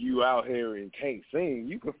you out here and can't sing.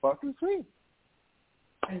 You can fucking sing.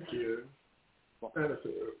 Thank you. That is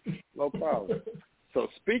it. No problem. So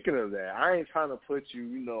speaking of that, I ain't trying to put you,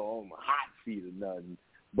 on the hot seat or nothing.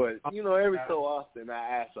 But, every so often I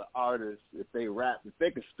ask an artist if they rap, if they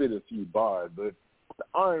could spit a few bars. But the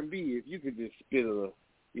R&B, if you could just spit if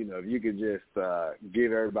you could just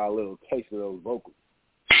give everybody a little taste of those vocals.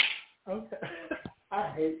 Okay. I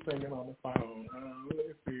hate singing on the phone.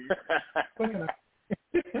 Let's see. What can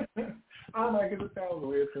I don't know, because it sounds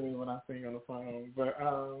weird to me when I sing on the phone. But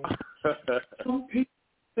some people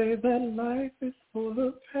say that life is full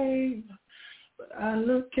of pain, but I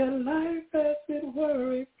look at life as it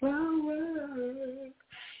were a flower,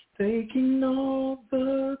 taking all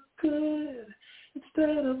the good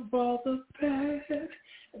instead of all the bad,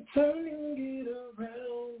 and turning it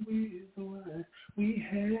around with what we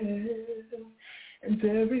have. And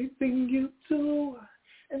everything you do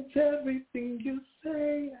and everything you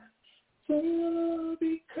say will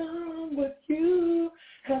become what you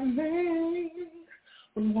have made.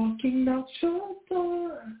 When walking out your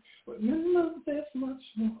door, remember there's much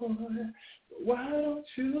more. So why don't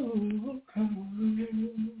you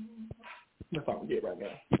come? That's all I get right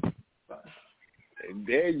now. And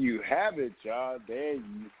there you have it, y'all. There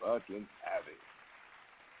you fucking have it.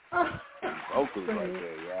 Vocals right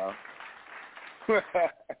there,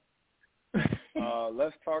 y'all.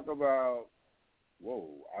 Let's talk about. Whoa!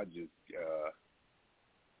 I just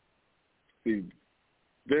see.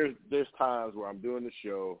 There's times where I'm doing the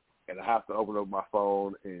show and I have to open up my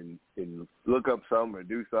phone and look up something or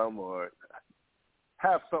do something or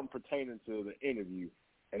have something pertaining to the interview,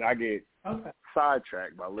 and I get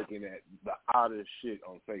sidetracked by looking at the oddest shit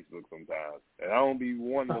on Facebook sometimes. And I don't be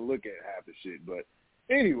wanting to look at half the shit. But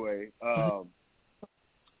anyway,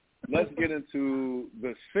 let's get into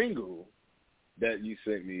the single that you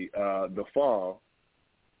sent me, The Fall.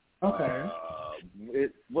 Okay.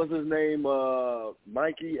 What's his name?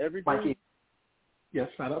 Mikey Everything? Mikey. Yes,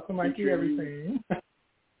 shout out to Mikey Everything.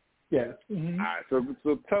 Yes. Mm-hmm. All right,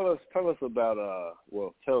 so tell us about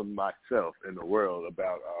tell myself and the world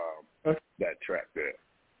about that track there.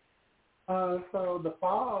 So The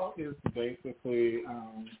Fall is basically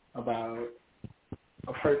about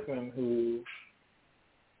a person who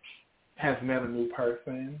has met a new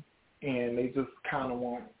person, and they just kind of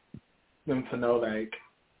want them to know, like,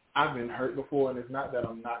 I've been hurt before, and it's not that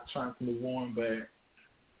I'm not trying to move on, but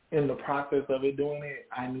in the process of doing it,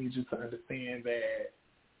 I need you to understand that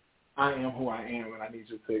I am who I am, and I need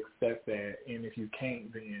you to accept that. And if you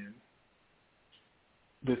can't, then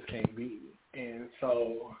this can't be. And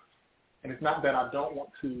so, and it's not that I don't want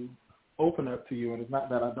to open up to you, and it's not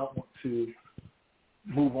that I don't want to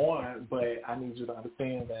move on, but I need you to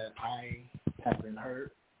understand that I have been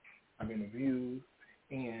hurt, I've been abused,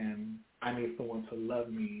 and I need someone to love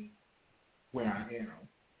me where I am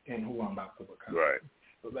and who I'm about to become. Right.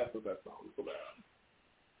 So that's what that song is about.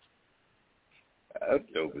 That's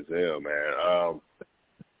dope as hell, man.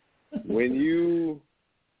 When you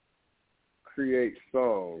create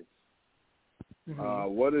songs,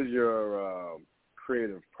 what is your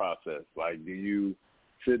creative process? Like, do you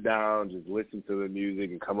sit down, just listen to the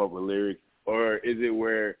music and come up with lyrics? Or is it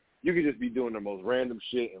where you could just be doing the most random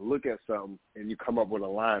shit and look at something and you come up with a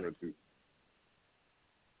line or two?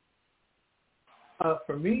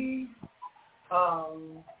 For me, I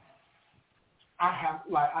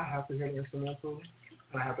have to hear the instrumental,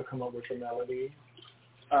 and I have to come up with the melody.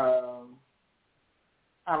 I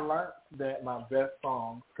learned that my best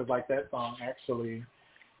songs, because like that song actually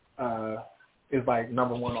is like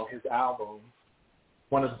number one on his album.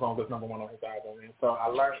 One of the songs is number one on his album, and so I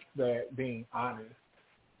learned that being honest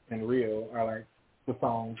and real are like the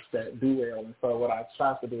songs that do well. And so what I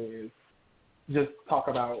try to do is just talk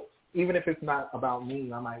about, even if it's not about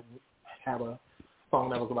me, I might have a song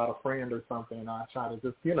that was about a friend or something, and I try to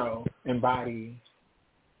just, embody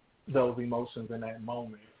those emotions in that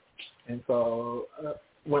moment. And so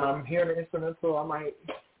when I'm hearing the instrumental, I might,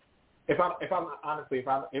 if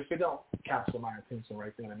it don't capture my attention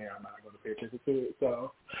right then and there, I'm not going to pay attention to it.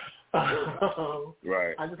 So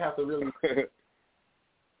right. I just have to really.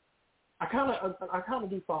 I kind of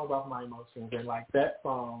do songs off my emotions, and like that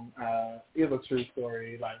song is a true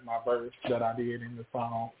story. Like my verse that I did in the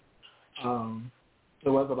song, it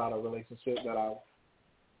was about a relationship that I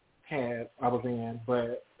was in,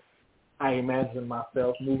 but I imagined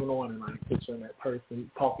myself moving on and like picturing that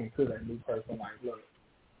person, talking to that new person, like, look,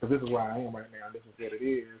 because this is where I am right now, this is what it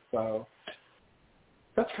is. So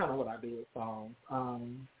that's kind of what I do with songs.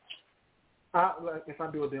 If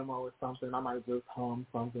I do a demo or something, I might just hum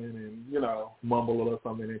something and, mumble a little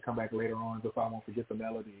something and come back later on just so I won't forget the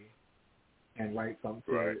melody and write something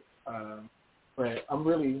to it. But I'm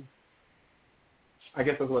really, I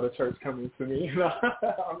guess that's where the church comes to me.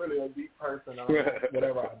 I'm really a deep person.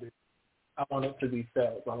 Whatever I do, I want it to be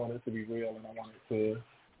felt. I want it to be real, and I want it to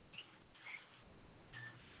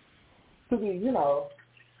be,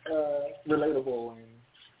 relatable and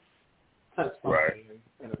touch something. Right.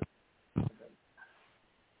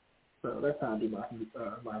 So that's how I do my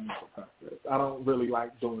mental process. I don't really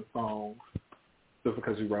like doing songs just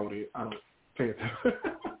because you wrote it. I don't pay attention.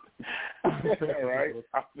 Right.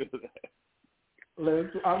 I feel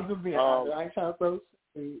that. I'm just being honest. I ain't trying to throw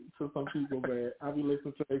shade to some people, but I be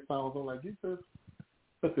listening to their songs. I'm like, you just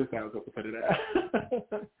put this out, just put it out.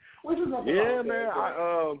 Which is nothing wrong with man.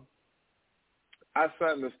 that, I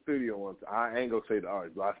sat in the studio one time. I ain't gonna say the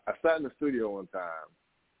artist, but I sat in the studio one time,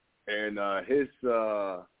 and his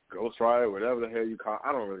ghostwriter, whatever the hell you call,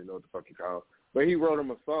 I don't really know what the fuck you call it, but he wrote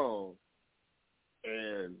him a song,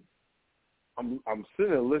 and I'm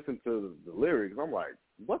sitting there listening to the lyrics. I'm like,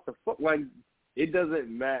 what the fuck? Like, it doesn't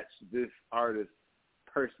match this artist's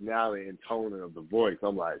personality and tone of the voice.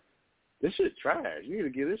 I'm like, this shit trash. You need to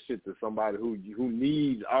give this shit to somebody who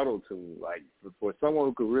needs auto-tune. Like, for someone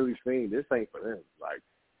who could really sing, this ain't for them. Like,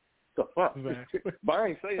 The fuck? Exactly. But I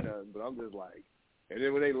ain't say nothing, but I'm just like, and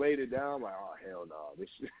then when they laid it down, I'm like, oh, hell no. This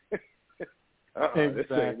shit.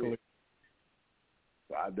 Exactly.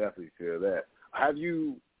 So I definitely feel that. Have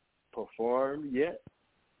you performed yet?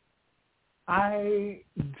 I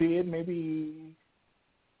did maybe,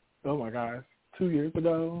 oh my gosh, 2 years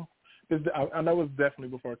ago. I know it was definitely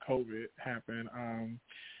before COVID happened.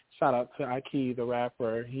 Shout out to Ike, the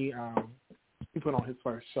rapper. He put on his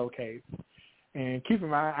first showcase. And keep in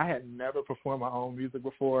mind, I had never performed my own music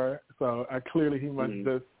before, so clearly he must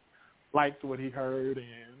just liked what he heard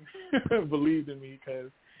and believed in me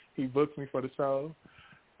because he booked me for the show.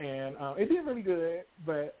 And it did really good,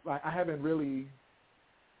 but like I haven't really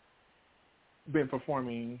been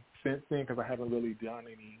performing since then because I haven't really done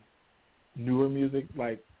any newer music.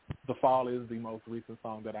 Like The Fall is the most recent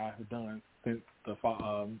song that I have done since the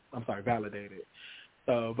fall. Validated.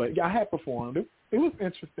 But yeah, I had performed. It was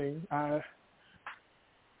interesting.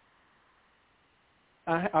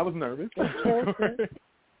 I was nervous,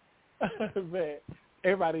 but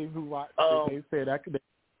everybody who watched it, they said I could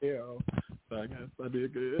tell. So I guess I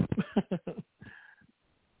did good.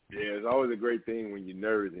 Yeah, it's always a great thing when you're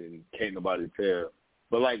nervous and can't nobody tell.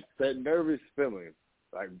 But like that nervous feeling,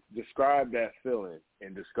 like describe that feeling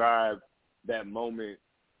and describe that moment,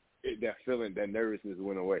 that feeling, that nervousness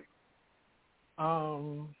went away.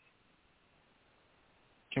 Can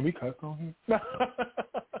we cuss on here?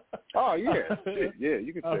 Oh yeah, yeah.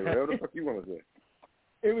 You can say whatever the fuck you want to say.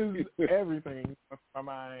 It was everything from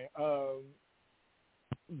my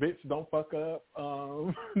bitch, don't fuck up.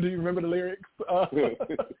 Do you remember the lyrics?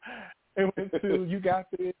 It went to you got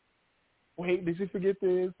this. Wait, did you forget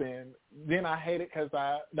this? And then I hate it because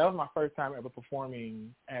that was my first time ever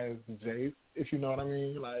performing as Jayce, if you know what I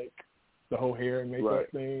mean, like the whole hair and makeup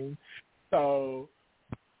thing. So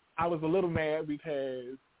I was a little mad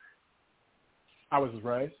because I was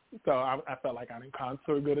rushed, so I felt like I didn't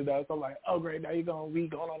contour good enough. So I'm like, oh great, now you're going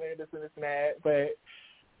on there, this and this and that. But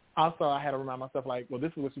also I had to remind myself, like, well,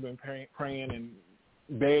 this is what you've been praying and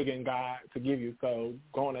begging God to give you, so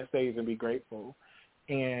go on that stage and be grateful.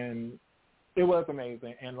 And it was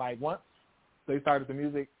amazing. And like once they started the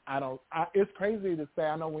music, it's crazy to say.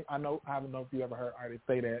 I don't know if you ever heard artists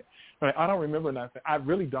say that, but I don't remember nothing. I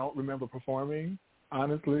really don't remember performing,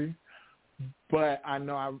 honestly. But I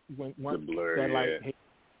know I went once that like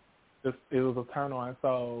it was a turn on.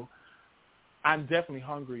 So I'm definitely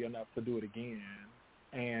hungry enough to do it again,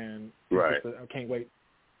 and I can't wait.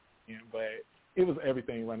 Yeah, but it was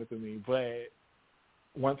everything running through me. But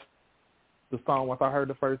once I heard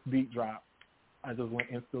the first beat drop, I just went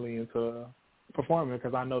instantly into performing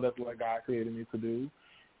because I know that's what God created me to do,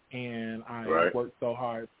 and I worked so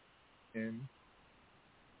hard, and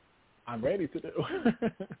I'm ready to do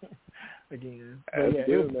again. That's yeah,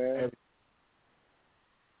 good, man.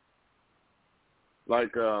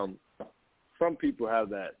 Like some people have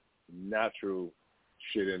that natural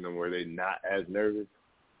shit in them where they're not as nervous.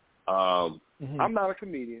 I'm not a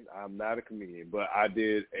comedian. But I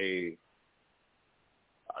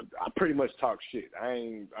pretty much talk shit.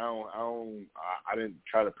 I didn't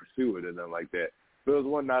try to pursue it or nothing like that. But it was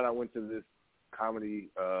one night I went to this comedy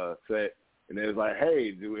set, and it was like,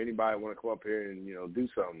 hey, do anybody want to come up here and do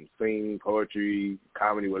something, sing, poetry,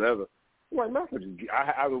 comedy, whatever? I'm like, man,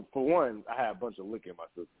 for one, I had a bunch of liquor in my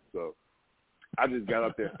system, so I just got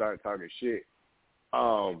up there and started talking shit.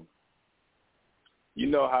 You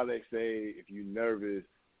know how they say if you're nervous,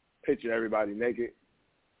 picture everybody naked?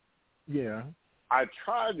 Yeah. I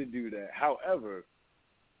tried to do that. However,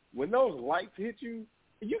 when those lights hit you,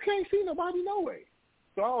 you can't see nobody no way.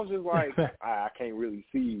 So I was just like, I can't really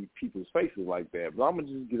see people's faces like that. But I'm going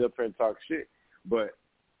to just get up here and talk shit. But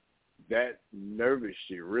that nervous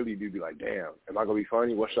shit really do be like, damn, am I going to be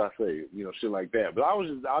funny? What should I say? Shit like that. But I'll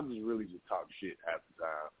just really just talk shit half the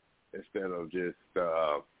time instead of just,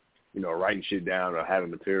 writing shit down or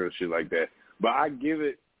having material, shit like that. But I give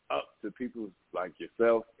it up to people like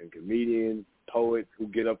yourself and comedians, poets who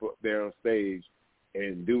get up there on stage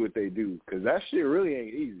and do what they do, because that shit really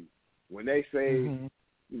ain't easy. When they say,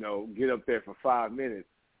 get up there for 5 minutes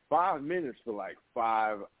for like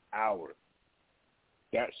 5 hours,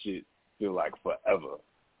 that shit feel like forever.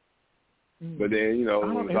 But then,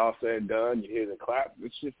 when it's all said and done, you hear the clap,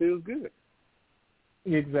 it shit feels good.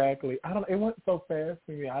 Exactly. It went so fast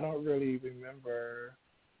for me. I don't really remember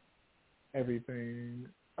everything.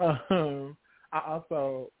 I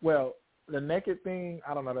also, the naked thing,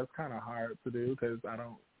 I don't know, that's kind of hard to do because I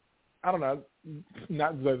don't know,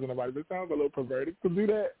 not judging nobody, but it sounds a little perverted to do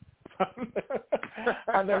that.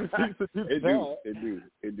 I never used to do that.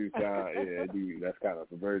 It do sound, that's kind of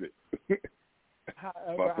perverted.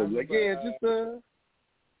 However, just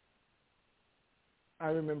I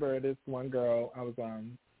remember this one girl. I was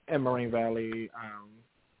in Marine Valley.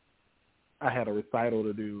 I had a recital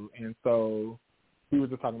to do, and so we were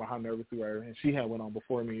just talking about how nervous we were, and she had went on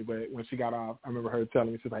before me, but when she got off, I remember her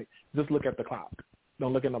telling me, she's like, just look at the clock.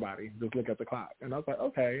 Don't look at nobody. Just look at the clock. And I was like,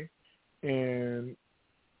 okay. And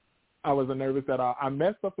I wasn't nervous at all. I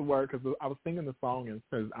messed up the word because I was singing the song, and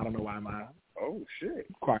because I don't know why my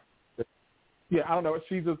quiet. Yeah, I don't know.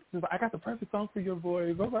 She's like, I got the perfect song for your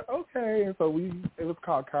voice. I was like, okay. And so it was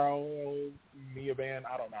called Carl Mia Band.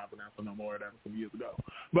 I don't know how to pronounce it no more. That was some years ago.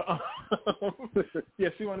 But yeah,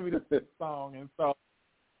 she wanted me to sing the song, and so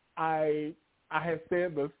I had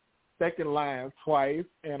said the second line twice,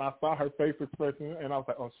 and I saw her face expression, and I was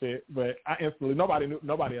like, oh shit! But I instantly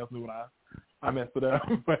nobody else knew when I messed it up,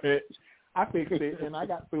 but I fixed it, and I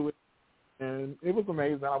got through it. And it was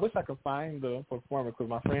amazing. I wish I could find the performance because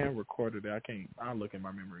my friend recorded it. I'll look in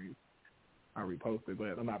my memories. I reposted,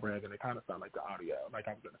 but I'm not bragging. It kind of sounded like the audio, like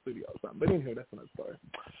I was in the studio or something. But anyway, that's another story.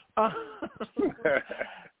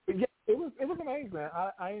 Yeah, it was amazing.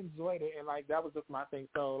 I enjoyed it, and like that was just my thing.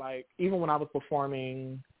 So like even when I was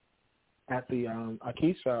performing at the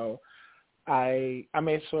Aki show, I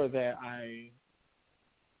made sure that I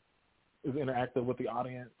was interactive with the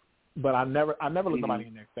audience, but I never look nobody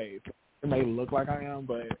in their face. It may look like I am,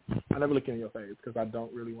 but I never look in your face because I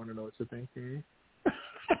don't really want to know what you're thinking.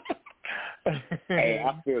 Hey,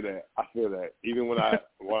 I feel that. Even when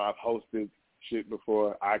I've hosted shit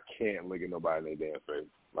before, I can't look at nobody in their damn face.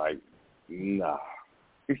 Like, nah.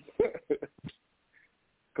 Because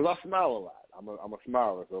I smile a lot. I'm a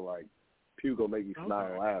smiler, so like, people gonna make me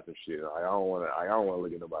smile and laugh and shit. Like, I don't want to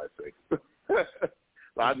look at nobody's face.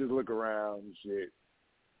 So I just look around and shit.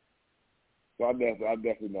 So I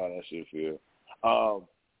definitely know how that shit feel.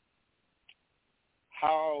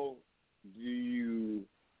 How do you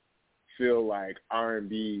feel like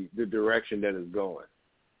R&B, the direction that it's going?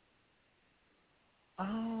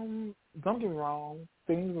 Don't get me wrong.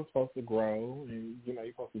 Things are supposed to grow, and you're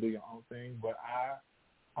supposed to do your own thing. But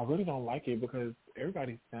I really don't like it because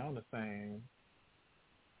everybody sounds the same.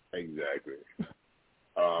 Exactly.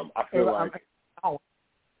 I feel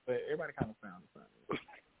but everybody kind of sounds the same.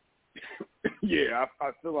 Yeah,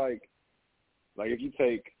 I feel like if you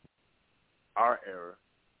take our era,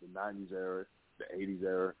 the 90s era, the 80s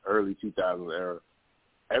era, early 2000s era,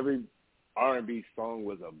 every R&B song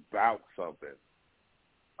was about something.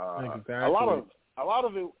 Exactly. A lot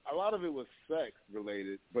of it was sex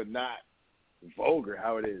related, but not vulgar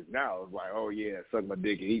how it is now. It's like, oh yeah, suck my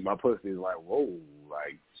dick and eat my pussy. It's like, whoa,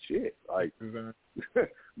 like shit, like. Exactly.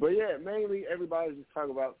 But yeah, mainly everybody's just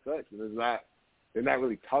talking about sex, and they're not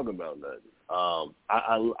really talking about nothing.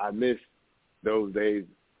 I miss those days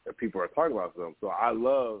that people are talking about something. So I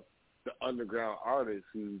love the underground artists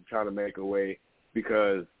who trying to make a way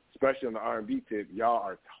because, especially on the R&B tip, y'all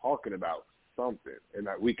are talking about something, and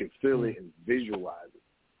that we can feel it and visualize it.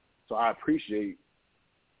 So I appreciate,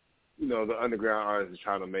 the underground artists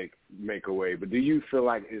trying to make a way. But do you feel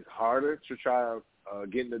like it's harder to try to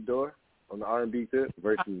get in the door on the R&B tip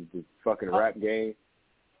versus the fucking rap game?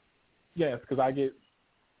 Yes, because I get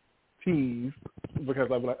teased because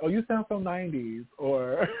I'm like, oh, you sound so 90s,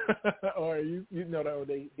 or you know that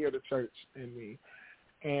they hear the church in me,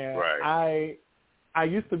 and right. I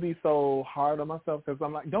used to be so hard on myself because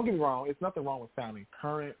I'm like, don't get me wrong, it's nothing wrong with sounding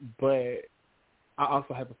current, but I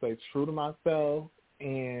also have to stay true to myself,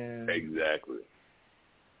 and exactly,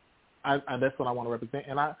 I that's what I want to represent,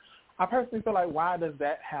 and I personally feel like, why does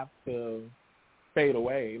that have to fade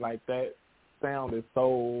away? Like that sound is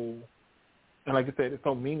so. And like you said, it's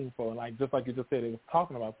so meaningful. And like just like you just said, it was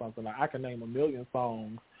talking about something. Like I can name a million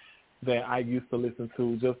songs that I used to listen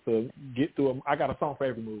to just to get through them. I got a song for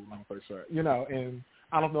every mood, long story short. And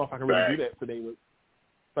I don't know if I can really do that today with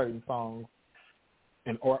certain songs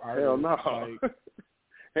or artists. Hell no. Like,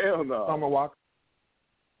 hell no. Summer Walker,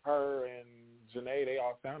 her, and Janae, they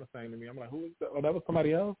all sound the same to me. I'm like, who is that? Oh, that was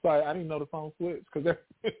somebody else? So I didn't know the song switched because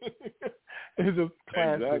it's just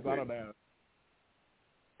classics. Exactly. I don't know.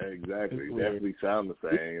 Exactly. Definitely sound the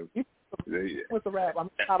same. With the rap, I'm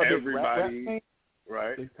not a big rap fan.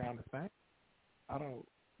 Right. They sound the same. I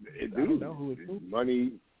don't know who it's who.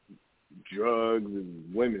 Money, drugs,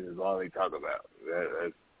 and women is all they talk about.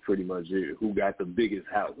 That's pretty much it. Who got the biggest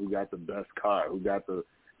house? Who got the best car? Who got the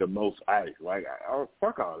most ice? Like,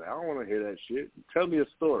 fuck all that. I don't want to hear that shit. Tell me a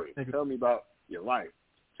story. Tell me about your life.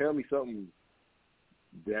 Tell me something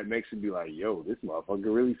that makes you be like, yo, this motherfucker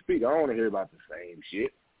really speak. I don't want to hear about the same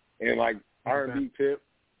shit. And like R&B tip,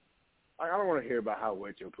 I don't want to hear about how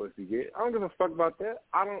wet your pussy get. I don't give a fuck about that.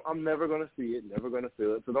 I'm never gonna see it, never gonna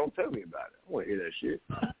feel it. So don't tell me about it. I want to hear that shit.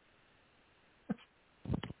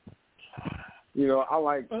 You know, I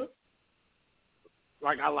like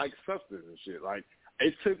substance and shit. Like,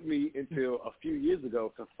 it took me until a few years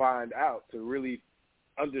ago to find out, to really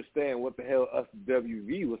understand what the hell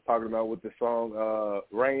SWV was talking about with the song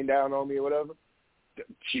Rain Down on Me or whatever.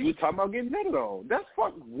 She was talking about getting nutted on. That's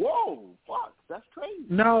that's crazy.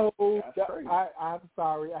 No, that's crazy. I'm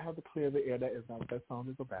sorry. I have to clear the air. That is not what that song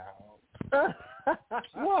is about.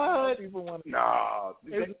 What? People want to. No.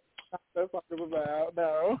 It's not what that song is about.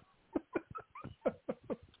 No.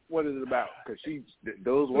 What is it about? Because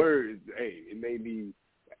those words, hey, it made me,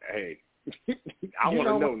 hey, I want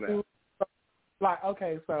to know now. Like,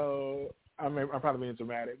 okay, so I'm probably being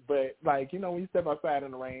dramatic, but like, you know, when you step outside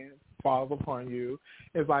and the rain falls upon you,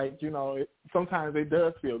 it's like, you know, sometimes it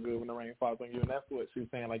does feel good when the rain falls on you, and that's what she's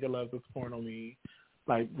saying. Like, your love is pouring on me,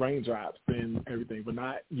 like raindrops and everything, but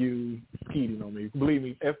not you cheating on me. Believe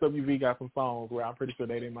me, SWV got some songs where I'm pretty sure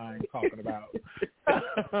they didn't mind talking about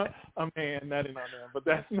a man nutting on them, but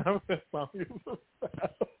that's not what that song is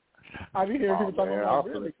about. I be hearing people talking about,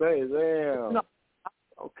 like, really? Say, damn. No.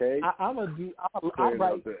 Okay. I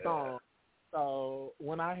write songs, so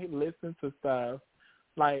when I listen to stuff,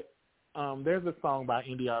 like, there's a song by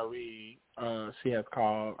NDRE she has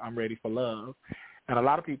called I'm Ready for Love, and a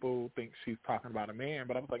lot of people think she's talking about a man,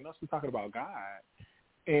 but I was like, no, she's talking about God.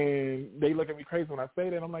 And they look at me crazy when I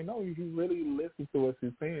say that. I'm like, no, if you really listen to what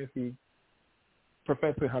she's saying, she's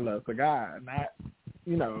professing her love to God, not,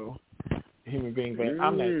 you know, human beings. But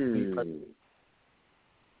I'm not deep person.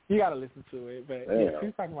 You got to listen to it. But yeah,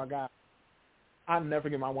 she's talking about God. I'll never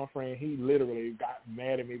forget my one friend. He literally got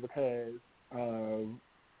mad at me because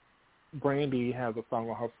Brandy has a song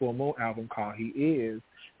on her Full Moon album called He Is.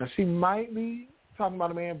 Now, she might be talking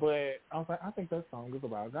about a man, but I was like, I think that song is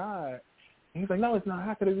about God. And he's like, no, it's not.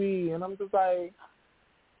 How could it be? And I'm just like,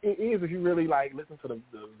 it is if you really, like, listen to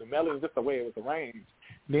the melody, just the way it was arranged.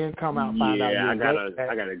 Then come out and find out. Yeah, I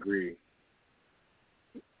gotta agree.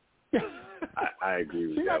 I agree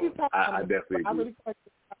with that one. I definitely agree.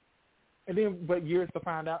 And then, but years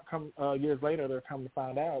later, they're coming to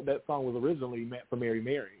find out that song was originally meant for Mary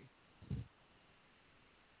Mary.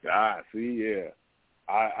 See, yeah.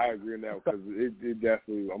 I agree on that because it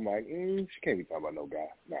definitely, I'm like, she can't be talking about no guy.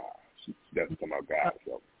 Nah, she's definitely talking about God.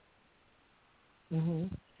 So. Mm-hmm.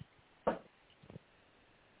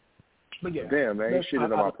 But yeah. Damn, man, you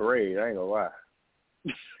shitted on my parade. I ain't gonna lie.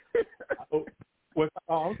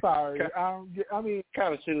 I'm sorry. I mean,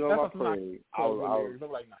 kind of shitted on my parade. I was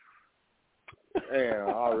like, no. Damn,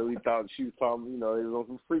 I really thought she was talking, you know, it was on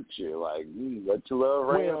some freak shit. Like, let your love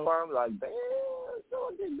rain upon me. Like, damn,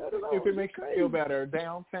 don't get nothing on. If it makes you feel better,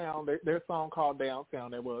 Downtown, their song called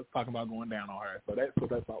Downtown, that was talking about going down on her. So that's what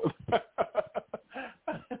that song was.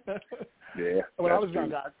 Yeah. When I was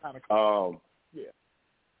young, I kind of yeah.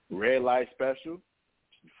 Red Light Special,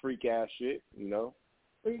 freak ass shit, you know.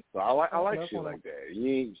 So I like shit like that.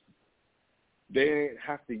 They didn't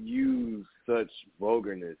have to use such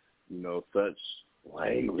vulgarness, you know, such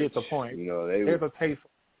language. It's a point. You know, there's a taste.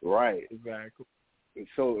 Right. Exactly. And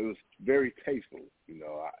so it was very tasteful, you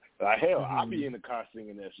know. I'll be in the car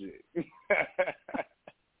singing that shit.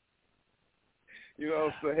 You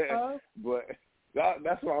know what I'm saying? But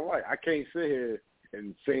that's what I like. I can't sit here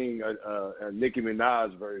and sing a Nicki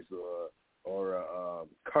Minaj verse or a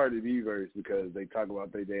Cardi B verse because they talk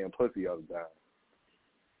about their damn pussy all the time.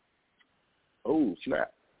 Oh,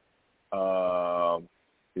 snap.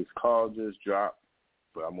 His call just dropped,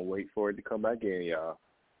 but I'm going to wait for it to come back in, y'all.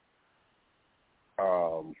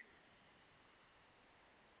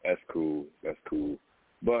 That's cool. That's cool.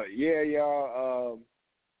 But, yeah, y'all,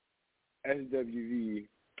 SWV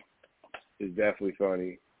is definitely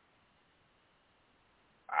funny.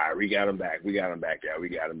 All right, we got him back. Y'all. We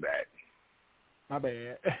got him back. My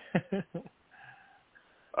bad.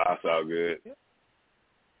 That's all good.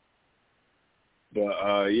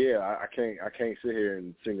 But yeah, I can't sit here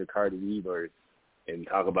and sing a Cardi B verse and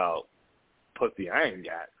talk about pussy I ain't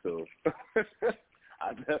got. So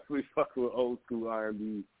I definitely fuck with old school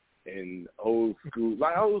R&B and old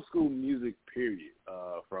school music. Period.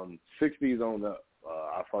 From '60s on up,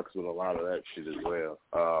 I fucks with a lot of that shit as well.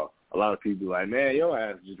 A lot of people like, man, your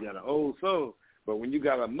ass just got an old soul. But when you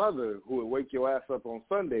got a mother who would wake your ass up on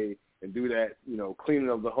Sunday and do that, you know, cleaning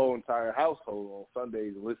up the whole entire household on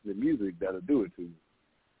Sundays and listen to music, that'll do it to you.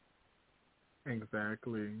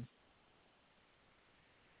 Exactly.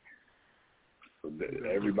 So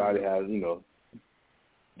everybody has, you know,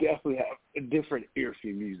 definitely have a different ear for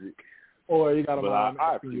music. Or you got a mom.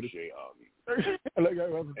 I appreciate all these. Like I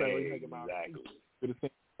was saying, exactly. With the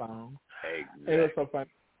same song. Exactly. It was so fun.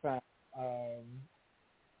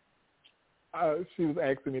 she was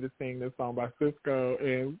asking me to sing this song by Cisco,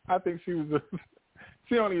 and I think she was just,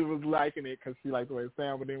 she only was liking it because she liked the way it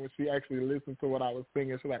sounded, but then when she actually listened to what I was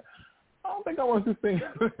singing, she was like, I don't think I want to sing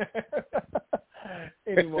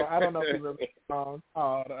anymore. I don't know if you remember the song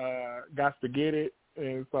called Got to Get It,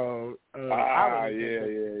 and so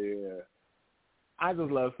I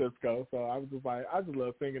just love Cisco, so I was just like, I just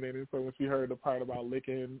love singing it, and so when she heard the part about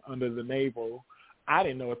licking under the navel, I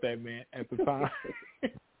didn't know what that meant at the time.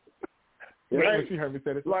 When she heard me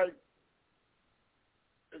say it, like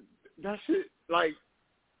that shit, like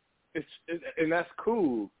it's and that's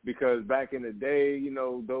cool because back in the day, you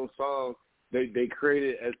know, those songs they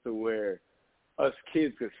created as to where us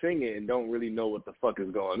kids could sing it and don't really know what the fuck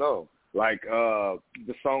is going on. Like the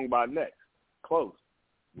song by Next, Close.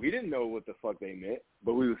 We didn't know what the fuck they meant,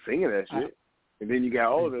 but we were singing that shit. And then you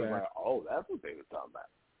got older and like, oh, that's what they were talking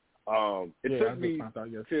about. It took me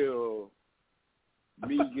till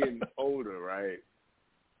me getting older, right?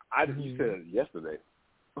 You said it yesterday.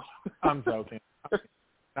 I'm joking.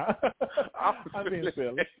 I'm being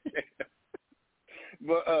silly.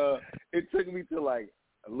 But it took me to like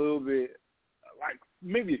a little bit, like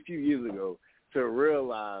maybe a few years ago, to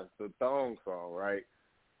realize the Thong song, right?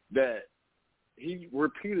 That he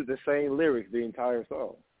repeated the same lyrics the entire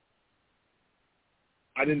song.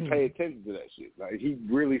 I didn't pay attention to that shit. Like he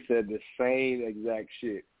really said the same exact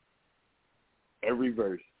shit every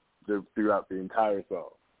verse throughout the entire song.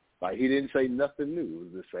 Like he didn't say nothing new.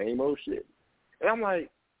 It was the same old shit. And I'm like,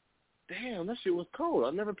 damn, that shit was cold. I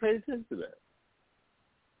never paid attention to that.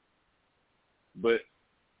 But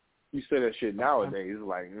you say that shit nowadays, it's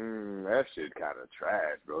like, that shit kind of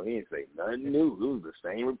trash, bro. He didn't say nothing new. It was the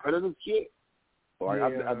same repetitive shit. Like, I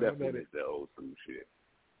definitely miss that old school shit.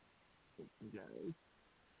 Yeah.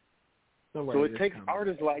 So it takes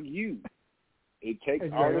artists like you. It takes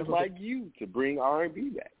artists like you to bring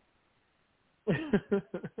R&B back.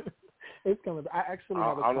 It's coming. I actually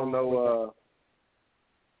have a song. I don't know.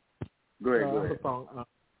 Go ahead. I have a song.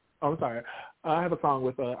 I'm sorry. I have a song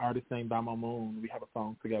with an artist named Damo Moon. We have a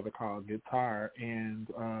song together called Guitar, and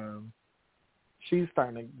she's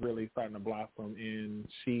starting to blossom. And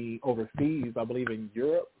she overseas, I believe in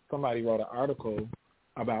Europe, somebody wrote an article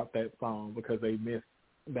about that song because they missed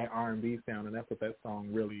that R&B sound, and that's what that song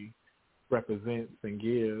really represents and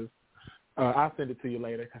gives. I'll send it to you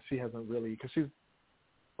later because she hasn't really, because she's,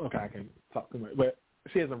 okay, I can't talk too much, but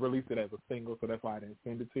she hasn't released it as a single, so that's why I didn't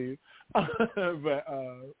send it to you. But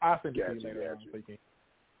I'll send it to you later.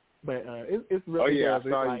 But it's really. Oh yeah,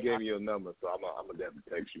 good. I saw you gave me your number, so I'm gonna definitely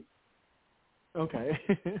text you. Okay.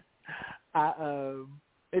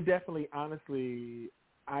 It definitely, honestly,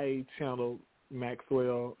 I channeled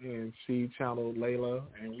Maxwell and she channeled Layla,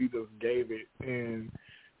 and we just gave it, and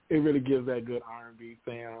it really gives that good R&B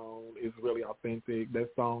sound. It's really authentic. That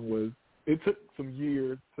song it took some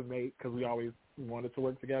years to make because we always wanted to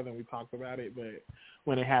work together and we talked about it, but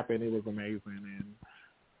when it happened, it was amazing,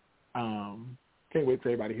 and can't wait for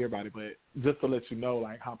everybody to hear about it. But just to let you know,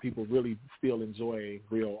 like, how people really still enjoy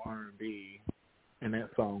real R&B, and that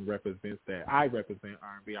song represents that. I represent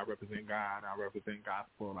R&B. I represent God. I represent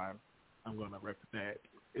gospel. I'm going to represent.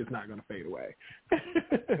 It's not going to fade away.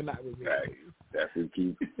 Not with me. That's what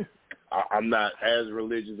keep. I'm not as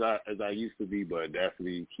religious as I used to be, but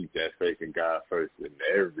definitely keep that faith in God first in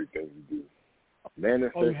everything you do.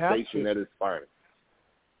 Manifestation at its finest.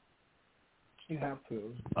 You have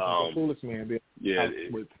to. A foolish man builds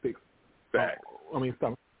with sticks. Facts.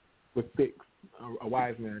 Stuff with sticks. A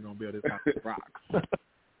wise man is going to build his house with rocks.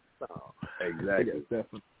 So, exactly. Yes,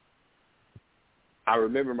 definitely. I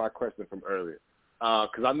remember my question from earlier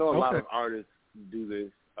because I know a lot of artists do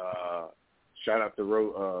this. Shout out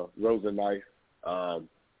to Rosa Nice.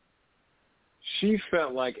 She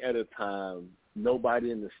felt like at a time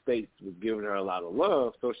nobody in the States was giving her a lot of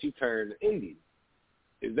love, so she turned indie.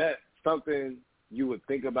 Is that something you would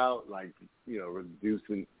think about, like, you know,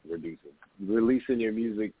 releasing your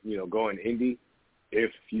music, you know, going indie,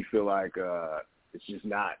 if you feel like it's just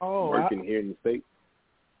not working here in the States?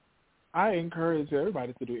 I encourage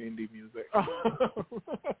everybody to do indie music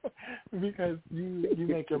because you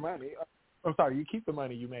make your money. I'm sorry, you keep the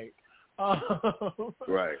money you make.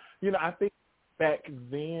 Right. You know, I think back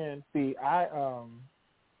then, and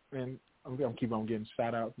I'm going to keep on getting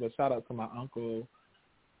shout-outs, but shout-out to my uncle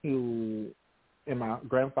and my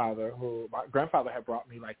grandfather, my grandfather had brought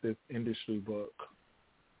me, like, this industry book.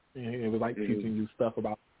 And it was, like, teaching you stuff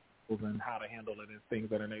about and how to handle it and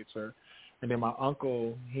things of that nature. And then my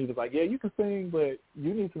uncle, he was like, yeah, you can sing, but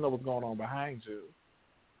you need to know what's going on behind you.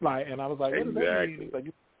 Like, and I was like, what does that mean? He's like,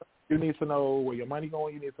 you need to know where your money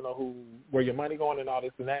going. You need to know where your money going and all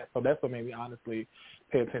this and that. So that's what made me honestly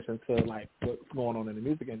pay attention to like what's going on in the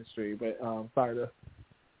music industry. But sorry to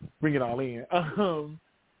bring it all in.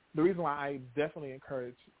 The reason why I definitely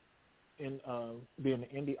encourage in being an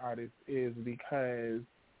indie artist is because,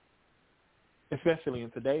 especially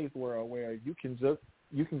in today's world where you can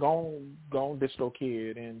go on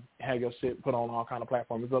DistroKid and have your shit put on all kind of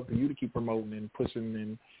platforms. It's up to you to keep promoting and pushing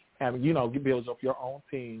and having, build up your own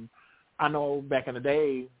team. I know back in the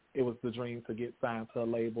day it was the dream to get signed to a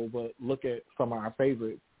label, but look at some of our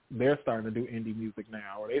favorites. They're starting to do indie music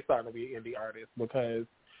now, or they're starting to be indie artists because,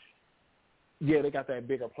 yeah, they got that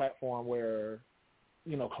bigger platform where,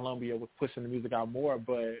 Columbia was pushing the music out more,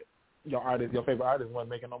 but your favorite artist wasn't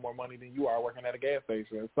making no more money than you are working at a gas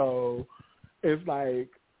station. So it's like,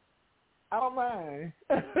 I don't mind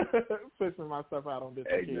pushing my stuff out on this.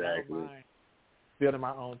 Exactly. I don't mind building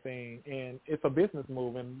my own thing. And it's a business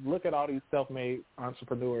move. And look at all these self-made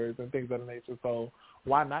entrepreneurs and things of that nature. So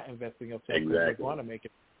why not invest in yourself? Exactly. If you want to make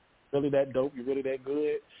it really that dope, you're really that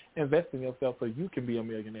good, invest in yourself so you can be a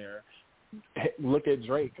millionaire. Look at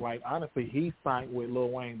Drake. Like, honestly, he signed with Lil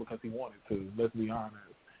Wayne because he wanted to. Let's be honest.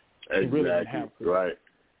 Exactly. He really didn't have to. Right.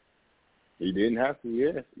 He didn't have to,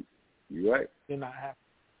 yeah. You're right. Did not have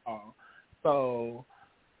to. So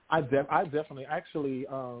I definitely, actually,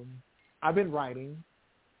 I've been writing.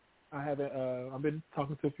 I've been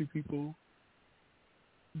talking to a few people,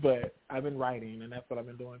 but I've been writing, and that's what I've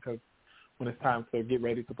been doing because when it's time to get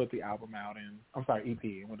ready to put the album out, EP.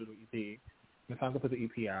 I want to do EP. When it's time to put the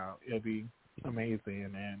EP out, it'll be amazing,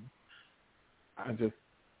 and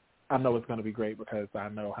I know it's going to be great because I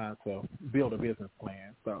know how to build a business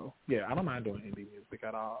plan. So, yeah, I don't mind doing indie music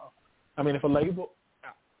at all. I mean, if a label,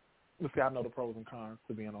 let's see, I know the pros and cons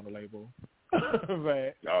to being on the label.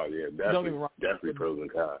 But oh, yeah, definitely pros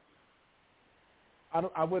and cons.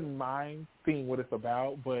 I wouldn't mind seeing what it's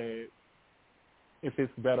about, but if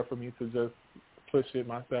it's better for me to just push it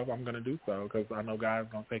myself, I'm going to do so because I know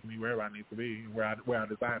God's going to take me wherever I need to be, where I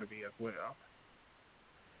desire to be as well.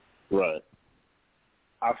 Right.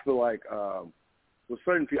 I feel like with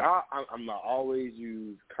certain people, I'm not always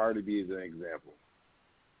use Cardi B as an example.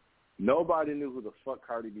 Nobody knew who the fuck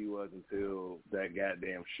Cardi B was until that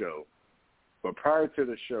goddamn show. But prior to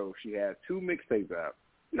the show, she had 2 mixtapes out.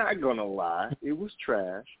 Not gonna lie, it was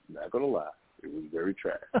trash. Not gonna lie, it was very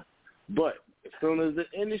trash. But as soon as the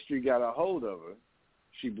industry got a hold of her,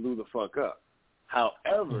 she blew the fuck up.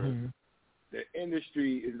 However, the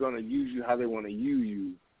industry is gonna use you how they want to use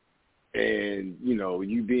you. And,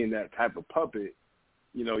 you being that type of puppet,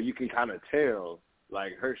 you can kind of tell,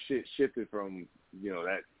 like, her shit shifted from,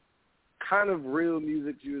 that kind of real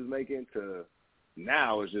music she was making to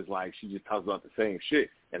now it's just like she just talks about the same shit.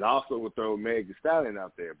 And also would throw Meg Thee Stallion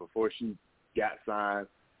out there. Before she got signed,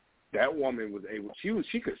 that woman was able,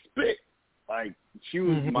 she could spit. Like, she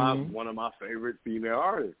was one of my favorite female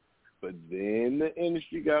artists. But then the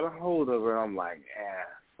industry got a hold of her, and I'm like,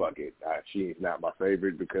 fuck it. She's not my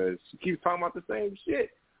favorite because she keeps talking about the same shit.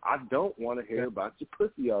 I don't want to hear about your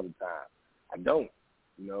pussy all the time. I don't.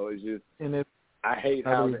 It's just, I hate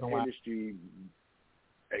how the industry,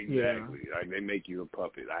 exactly, like they make you a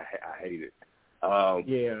puppet. I hate it.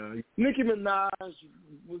 Nicki Minaj,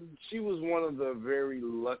 she was one of the very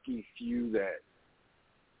lucky few that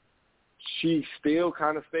she still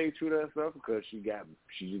kind of stayed true to herself because she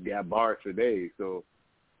just got bars for days. So,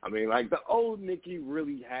 I mean, like, the old Nicki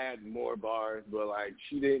really had more bars, but, like,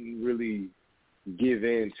 she didn't really give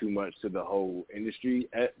in too much to the whole industry,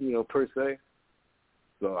 per se.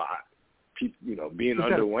 So, being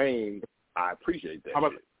under Wayne, I appreciate that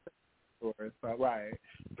shit. Right.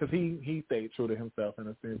 Because he stayed true to himself in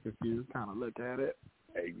a sense if you kind of look at it.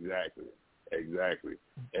 Exactly.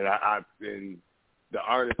 And and the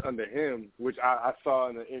artists under him, which I saw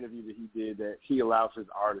in an interview that he did, that he allows his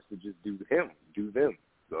artists to just do them.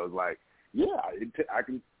 So it's like,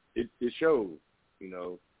 it shows,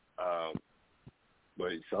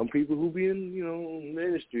 but some people who be in, the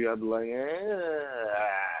industry, I'd be like,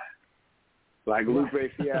 like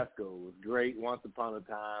Lupe Fiasco was great once upon a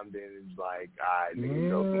time, then it's like, all right, nigga,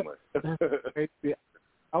 know too much.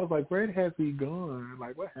 I was like, where has he gone?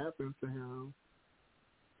 Like, what happened to him?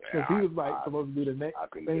 Because he was like supposed to be the next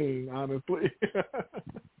thing, honestly.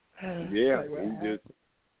 Yeah,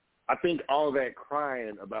 I think all that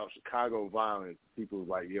crying about Chicago violence, people was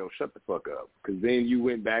like, yo, shut the fuck up. Because then you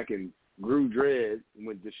went back and grew dreads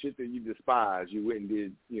with the shit that you despise. You went and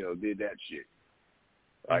did that shit.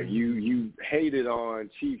 Like, you hated on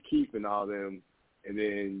Chief Keef and all them, and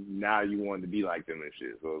then now you wanted to be like them and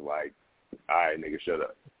shit. So it's like, all right, nigga, shut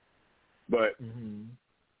up. But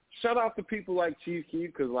shout out to people like Chief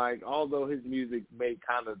Keef, because, like, although his music may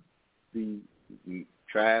kind of be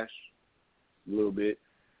trash a little bit,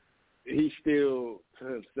 he's still to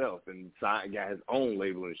himself and got his own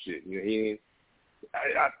label and shit. You know,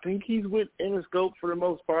 I think he's with Interscope for the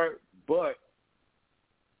most part, but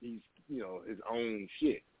he's, you know, his own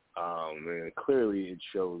shit. And clearly it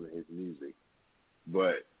shows in his music.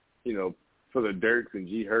 But, you know, for the Dirks and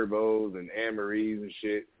G Herbos and Anne Marie's and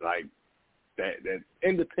shit, like, that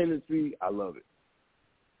independency, I love it.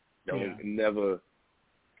 Never,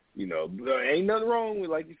 you know, there ain't nothing wrong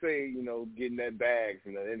with, like you say, you know, getting that bag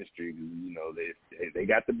from that industry. You know, they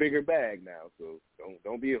got the bigger bag now, so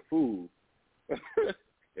don't be a fool.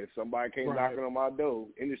 If somebody came knocking on my door,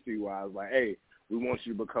 industry-wise, like, hey, we want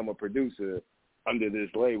you to become a producer under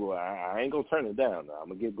this label, I ain't gonna turn it down. Now. I'm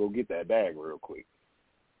gonna go get that bag real quick.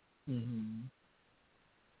 Mm-hmm.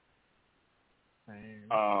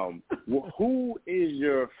 Well, who is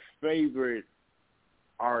your favorite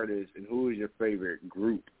artist and who is your favorite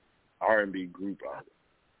group, R&B group artist?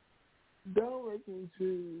 Don't make me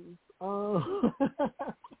choose.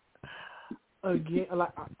 Again,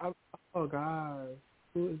 like, oh God,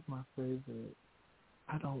 who is my favorite?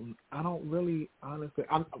 I don't really, honestly.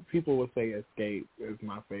 People would say Escape is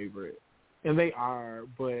my favorite, and they are.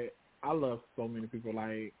 But I love so many people.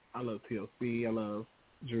 Like, I love TLC. I love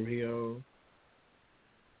Drew Hill.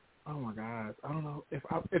 Oh my gosh, I don't know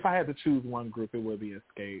if I had to choose one group, it would be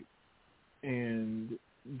Escape, and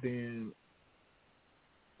then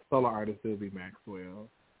solo artist would be Maxwell.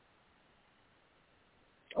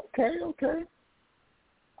 Okay,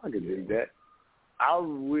 I can dig that. I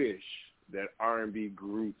wish that R&B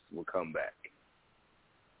groups would come back.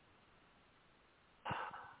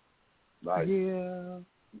 Like, yeah.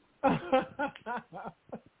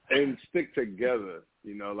 And stick together.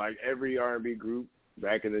 You know, like every R&B group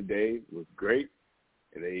back in the day was great,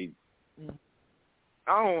 and they,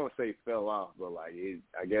 I don't want to say fell off, but like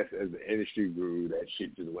I guess as the industry grew, that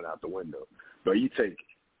shit just went out the window. But you take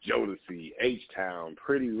Jodeci, H-Town,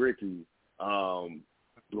 Pretty Ricky,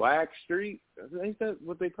 Blackstreet, ain't that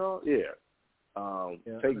what they call it? Yeah.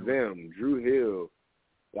 Take them, Drew Hill.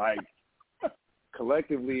 Like,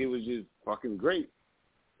 collectively, it was just fucking great.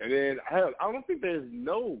 And then, hell, I don't think there's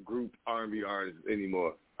no group R&B artists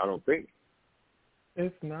anymore. I don't think.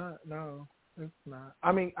 It's not, no. It's not.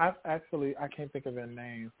 I mean, I can't think of their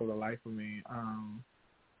names for the life of me.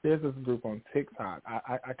 There's this group on TikTok.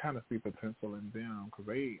 I kind of see potential in them because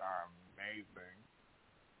they are amazing.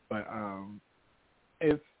 But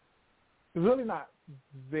it's really not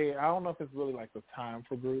there. I don't know if it's really like the time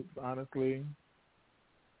for groups, honestly.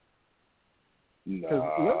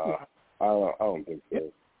 No, I don't think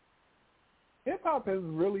so. Hip hop has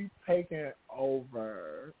really taken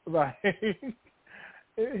over. Like,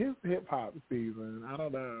 his hip hop season, I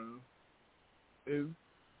don't know.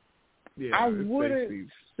 I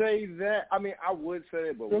wouldn't say that. I mean, I would say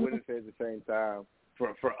it, but wouldn't say at the same time.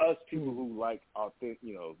 For us people who like authentic,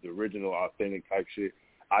 you know, the original authentic type shit,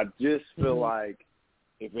 I just feel like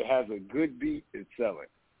if it has a good beat, it's selling.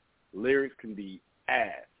 Lyrics can be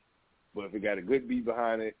ass, but if it got a good beat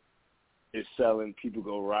behind it, it's selling. People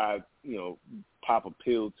go ride, you know, pop a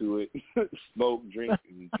pill to it, smoke, drink,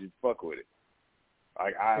 and just fuck with it.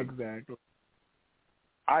 Like exactly.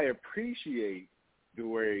 I appreciate the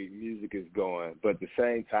way music is going, but at the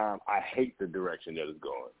same time, I hate the direction that it's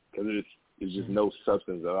going because there's just no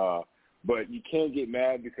substance at all. But you can't get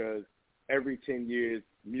mad because every 10 years,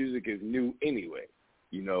 music is new anyway.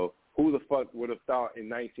 You know, who the fuck would have thought in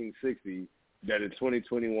 1960 that in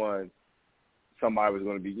 2021 somebody was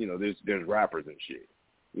going to be, you know, there's rappers and shit.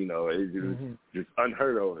 You know, it's just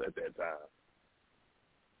unheard of at that time.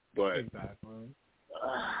 But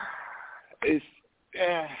it's,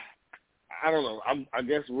 I don't know. I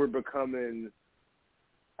guess we're becoming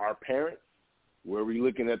our parents, where we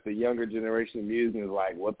looking at the younger generation of music and is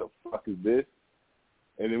like, what the fuck is this?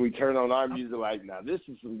 And then we turn on our music like, now this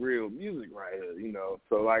is some real music right here, you know.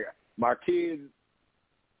 So like my kids,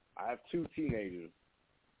 I have 2 teenagers,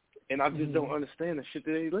 and I just don't understand the shit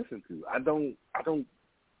that they listen to. I don't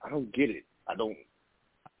get it.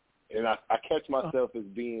 And I catch myself as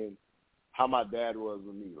being how my dad was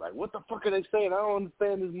with me. Like, what the fuck are they saying? I don't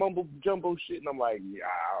understand this mumbo jumbo shit. And I'm like, yeah,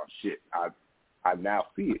 oh shit, I now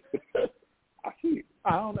see it. I see it.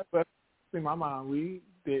 I don't know. But see, my mom, we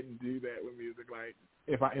didn't do that with music. Like,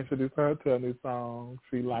 if I introduced her to a new song,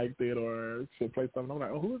 she liked it, or she'd play something, I'm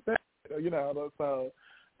like, oh, who is that? You know, so,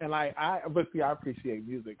 and like, I appreciate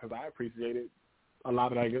music because I appreciate it. A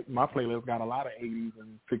lot of that, my playlist got a lot of 80s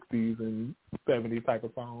and 60s and 70s type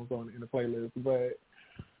of songs in the playlist, but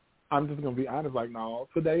I'm just gonna be honest. Like, no,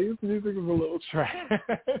 today's music is a little trash.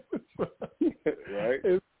 Right?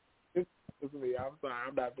 It's me. I'm sorry.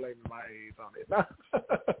 I'm not blaming my age on it.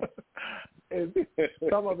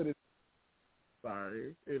 Some of it is.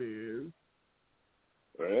 Sorry, it is.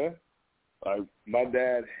 Yeah. Like, my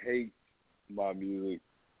dad hates my music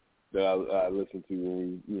that I listened to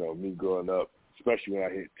when me growing up, especially when I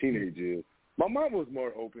hit teenage years. My mom was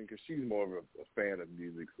more open because she's more of a fan of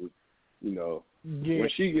music. So, when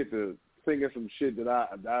she get to singing some shit that I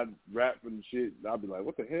rap and shit, I'll be like,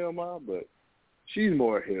 what the hell, Mom? But she's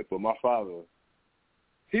more hip. But my father,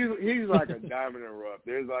 he's like a diamond in the rough.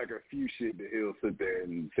 There's like a few shit that he'll sit there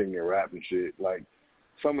and sing and rap and shit. Like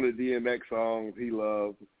some of the DMX songs he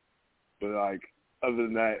loves. But like other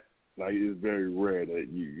than that, like it's very rare that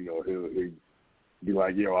he'll be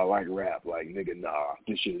like, yo, I like rap. Like, nigga, nah,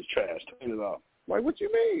 this shit is trash. Turn it off. Like, what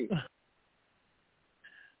you mean?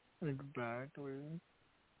 Exactly.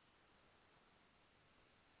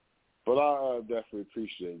 But I definitely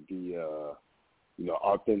appreciate the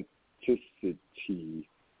authenticity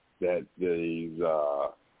that these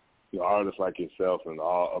artists like yourself and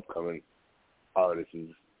all upcoming artists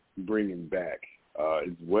is bringing back.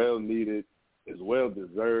 It's well needed. It's well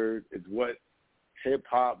deserved. It's what hip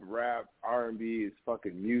hop, rap, R&B is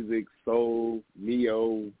fucking music, soul,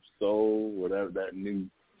 neo, soul, whatever that new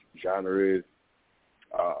genre is.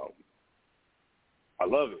 I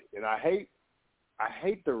love it, and I hate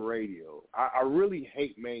the radio. I really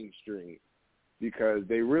hate mainstream because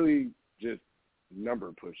they really just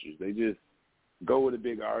number pushers. They just go with a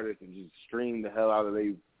big artist and just stream the hell out of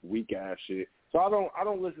their weak ass shit. So I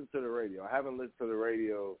don't listen to the radio. I haven't listened to the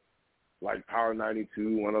radio like Power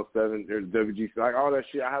 92, 107, there's WGC, like all that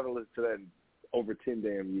shit. I haven't listened to that in over 10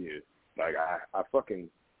 damn years. Like I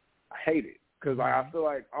hate it because like, I feel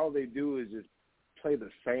like all they do is just play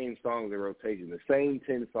the same songs in rotation, the same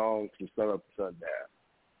 10 songs from sun up to sundown.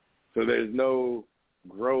 So there's no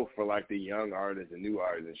growth for like the young artists and new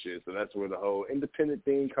artists and shit. So that's where the whole independent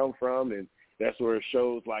thing come from, and that's where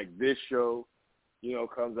shows like this show,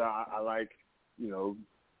 comes out. I like,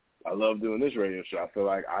 I love doing this radio show. I feel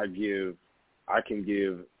like I can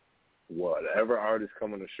give whatever artist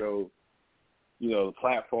come on the show, the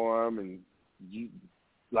platform, and you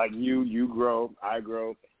grow, I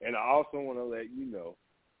grow. And I also want to let you know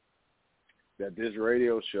that this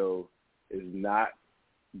radio show is not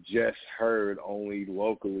just heard only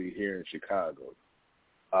locally here in Chicago.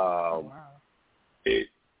 Wow. It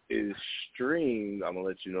is streamed. I'm going to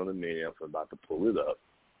let you know the name. I'm about to pull it up.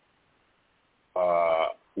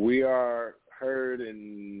 We are heard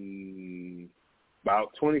in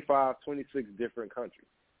about 25, 26 different countries.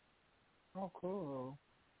 Oh, cool.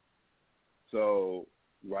 So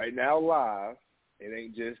right now live, it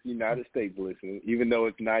ain't just United States listeners, even though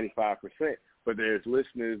it's 95%, but there's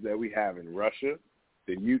listeners that we have in Russia,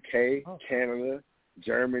 the UK, Canada,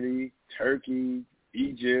 Germany, Turkey,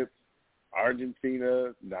 Egypt,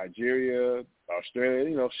 Argentina, Nigeria,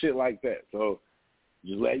 Australia, shit like that. So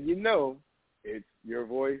just let you know, it's your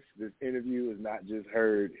voice. This interview is not just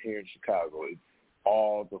heard here in Chicago. It's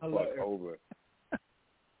all the fuck over.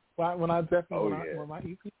 When my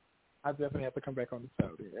EP, I definitely have to come back on the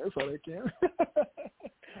show. Yeah, so they can.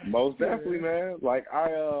 Most definitely, man. Like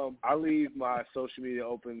I leave my social media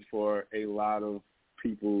open for a lot of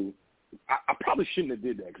people. I probably shouldn't have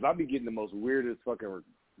did that because I'll be getting the most weirdest fucking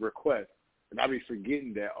requests, and I'll be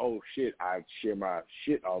forgetting that, oh shit, I share my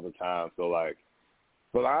shit all the time. So like,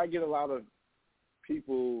 but I get a lot of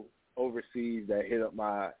people overseas that hit up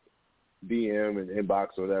my DM and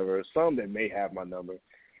inbox or whatever. Some that may have my number.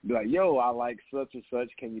 Be like, yo, I like such and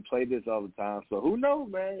such. Can you play this all the time? So who knows,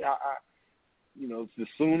 man? I the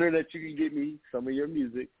sooner that you can get me some of your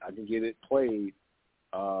music, I can get it played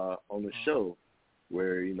on the show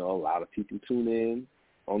where, a lot of people tune in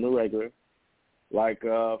on the regular. Like,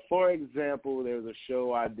 for example, there was a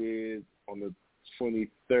show I did on the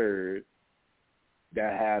 23rd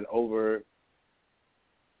that had over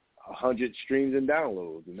 100 streams and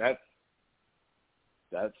downloads, and that's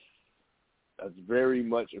very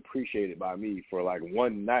much appreciated by me for like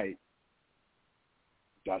one night.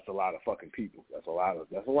 That's a lot of fucking people. That's a lot of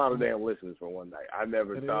damn listeners for one night. I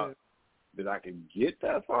never thought that I could get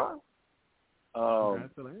that far.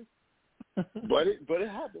 But it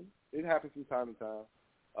happens. It happens from time to time.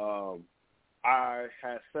 I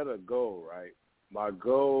had set a goal, right? My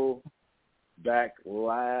goal back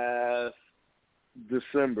last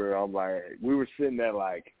December, I'm like, we were sitting at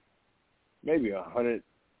like maybe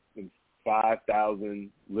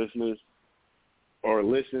 105,000 listeners or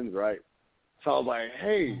listens, right? So I was like,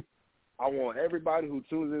 hey, I want everybody who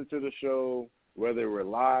tunes into the show, whether we're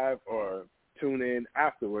live or tune in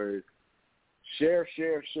afterwards. Share.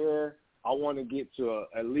 I want to get to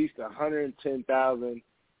at least 110,000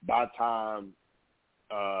 by time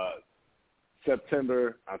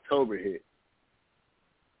September, October hit.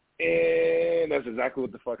 And that's exactly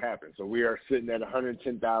what the fuck happened. So we are sitting at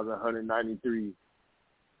 110,000, 193,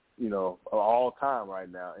 all time right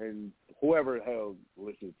now. And whoever the hell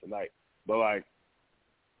listens tonight. But, like,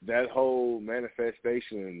 that whole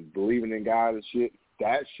manifestation and believing in God and shit,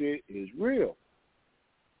 that shit is real.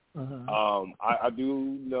 Uh-huh. I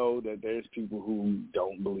do know that there's people who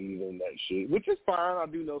don't believe in that shit, which is fine. I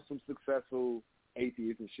do know some successful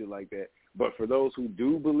atheists and shit like that. But for those who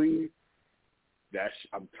do believe,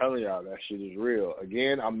 I'm telling y'all, that shit is real.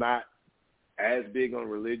 Again, I'm not as big on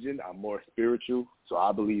religion. I'm more spiritual. So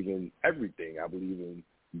I believe in everything. I believe in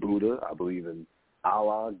Buddha. I believe in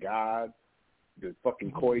Allah, God, the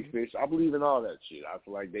fucking koi fish. I believe in all that shit. I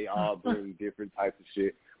feel like they all bring different types of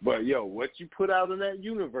shit. But, yo, what you put out in that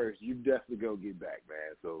universe, you definitely go get back,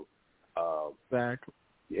 man. So, exactly.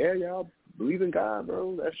 Yeah, y'all believe in God,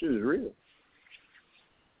 bro. That shit is real.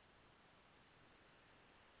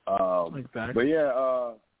 Exactly. But,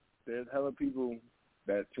 yeah, there's hella people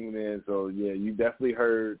that tune in. So, yeah, you definitely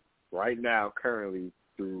heard right now, currently,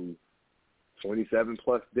 through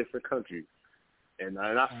 27-plus different countries. And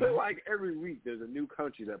I feel like every week there's a new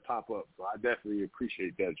country that pop up. So I definitely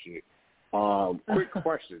appreciate that shit. Quick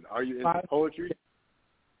question. Are you into poetry?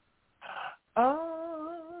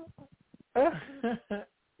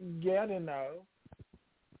 Yeah and no.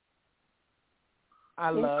 I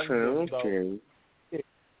love it. Okay.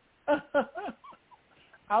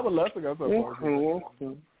 I would love to go to a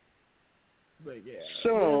poetry. But yeah.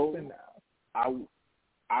 So, yes and no.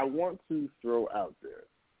 I want to throw out there,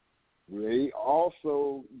 they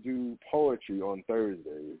also do poetry on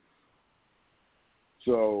Thursdays.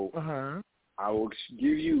 So I will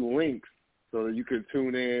give you links so that you can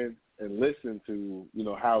tune in and listen to,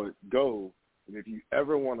 how it goes. And if you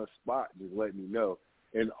ever want a spot, just let me know.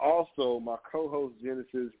 And also, my co-host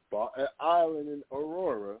Genesis bought an island in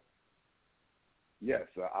Aurora. Yes,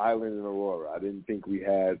 an island in Aurora. I didn't think we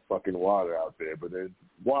had fucking water out there, but there's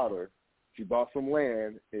water. She bought some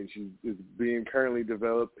land, and she is being currently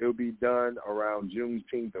developed. It'll be done around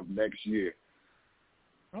Juneteenth of next year.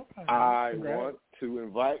 Okay. I want to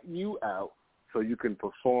invite you out so you can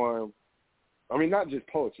perform. I mean, not just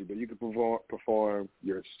poetry, but you can perform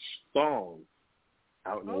your songs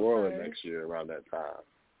out in Aurora next year around that time.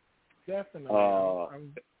 Definitely.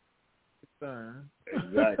 I'm concerned.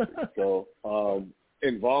 Exactly. So,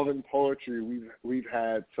 involving poetry, we've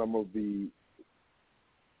had some of the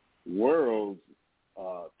world's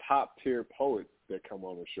top tier poets that come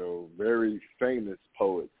on the show, very famous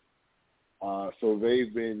poets. So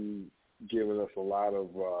they've been giving us a lot of,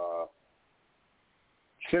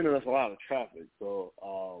 sending us a lot of traffic. So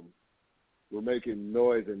we're making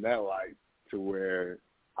noise in that light to where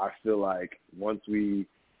I feel like once we,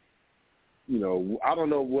 I don't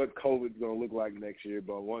know what COVID's going to look like next year,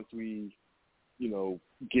 but once we,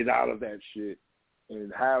 get out of that shit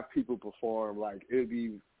and have people perform, like, it'll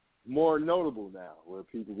be more notable now, where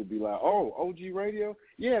people could be like, oh, OG Radio?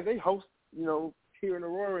 Yeah, they host, here in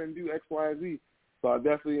Aurora and do X, Y, and Z. So I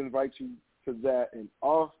definitely invite you to that. And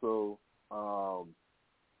also,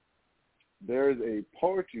 there's a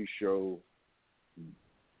poetry show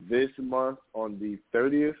this month on the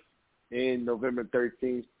 30th and November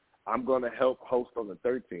 13th. I'm going to help host on the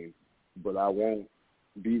 13th, but I won't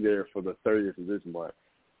be there for the 30th of this month.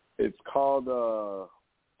 It's called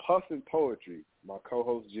Puffin Poetry. My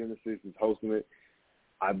co-host Genesis is hosting it.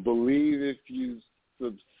 I believe if you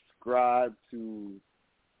subscribe to,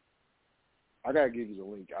 I gotta give you the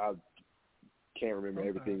link. I can't remember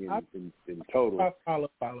everything in total. I'll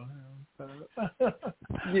follow him.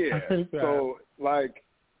 Yeah. So like,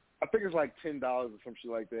 I think it's like $10 or some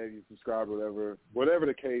shit like that. You subscribe, whatever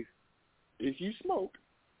the case. If you smoke,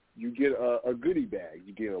 you get a goodie bag.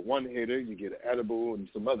 You get a one hitter. You get an edible and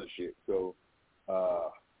some other shit. So,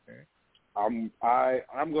 I'm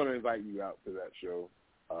going to invite you out to that show,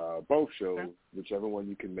 both shows, whichever one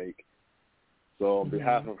you can make. So on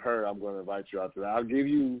behalf of her, I'm going to invite you out to that. I'll give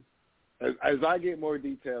you, as I get more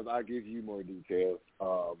details, I'll give you more details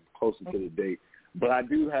closer to the date. But I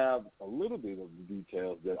do have a little bit of the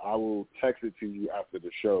details that I will text it to you after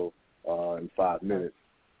the show in 5 minutes.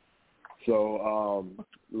 So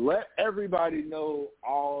let everybody know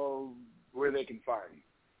all where they can find you.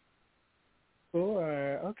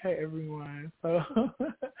 Sure. Okay, everyone. So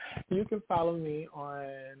you can follow me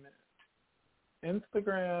on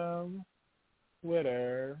Instagram,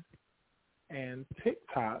 Twitter, and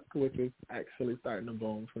TikTok, which is actually starting to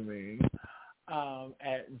boom for me.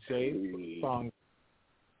 at Jayce Song.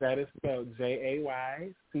 That is spelled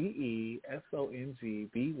JayceSongbyrd.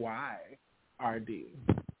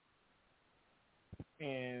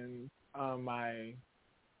 And on my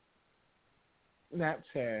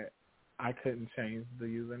Snapchat, I couldn't change the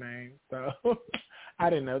username, so I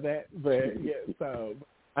didn't know that. But yeah, so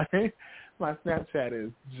my Snapchat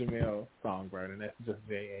is Jamil Songbyrd, and that's just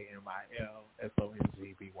JamilSongbyrd.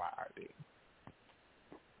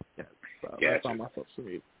 Yeah, so that's on my social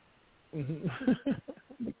media.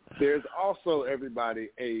 There's also, everybody,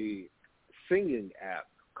 a singing app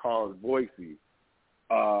called Voicey.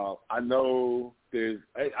 I know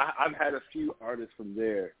I've had a few artists from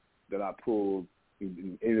there that I pulled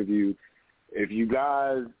in interviews. If you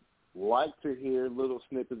guys like to hear little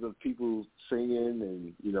snippets of people singing,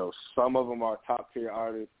 and some of them are top tier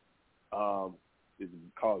artists, it's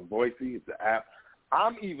called Voicey. It's an app.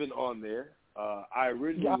 I'm even on there. I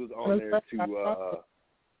originally was on there to.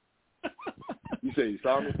 You say you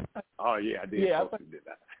saw me? Oh yeah, I did. Yeah, I did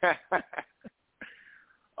that.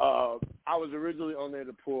 I was originally on there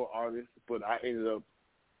to pull artists, but I ended up.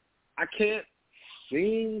 I can't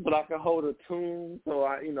sing, but I can hold a tune, so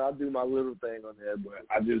I do my little thing on there. But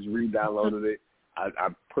I just re-downloaded it. I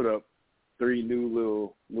put up 3 new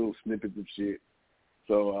little snippets of shit.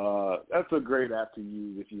 So that's a great app to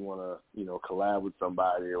use if you want to, collab with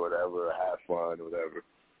somebody or whatever, or have fun or whatever.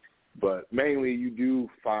 But mainly you do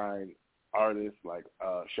find artists like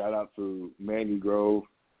shout out to Mandy Grove.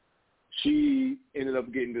 She ended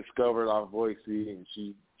up getting discovered on Voicey, and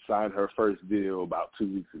she signed her first deal about 2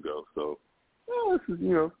 weeks ago. So, this is,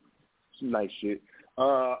 some nice shit.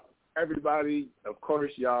 Everybody, of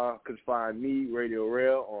course, y'all could find me,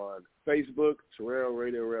 RadioRell, on Facebook, Terrell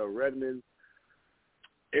RadioRell Redmond,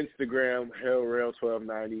 Instagram,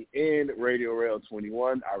 HellRail1290, and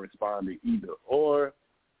RadioRail21. I respond to either or.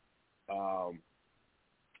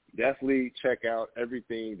 Definitely check out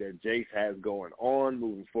everything that Jayce has going on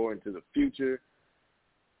moving forward into the future.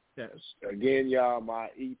 Yes. Again, y'all, my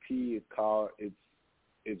EP is called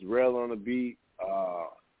It's Rail on the Beat.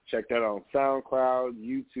 Check that out on SoundCloud,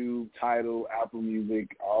 YouTube, Tidal, Apple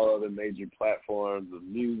Music, all other major platforms of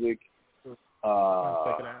music. Check it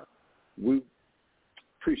out. We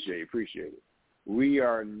appreciate it. We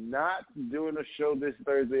are not doing a show this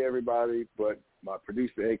Thursday, everybody, but my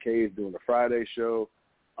producer, AK, is doing a Friday show.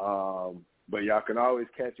 But y'all can always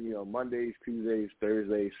catch me on Mondays, Tuesdays,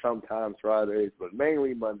 Thursdays, sometimes Fridays, but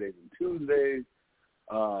mainly Mondays and Tuesdays.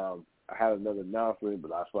 I had another announcement,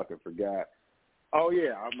 but I fucking forgot. Oh,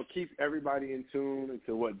 yeah, I'm going to keep everybody in tune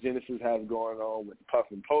into what Genesis has going on with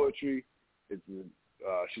Puffin Poetry.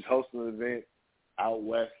 She's hosting an event out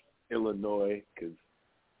west Illinois, because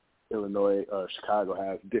Chicago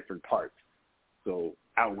has different parts. So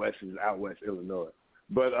out west is out west Illinois.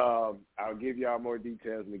 But I'll give y'all more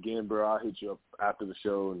details. And again, bro, I'll hit you up after the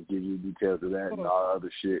show and give you details of that and all the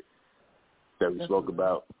other shit that we spoke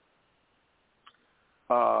about.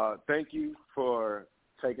 Thank you for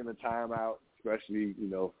taking the time out, especially,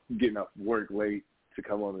 getting up work late to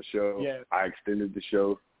come on the show. Yes. I extended the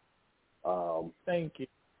show. Thank you.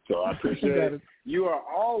 So I appreciate it. You are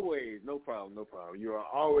always, no problem. You are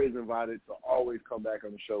always invited to always come back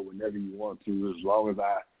on the show whenever you want to, as long as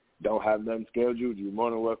I don't have nothing scheduled. You're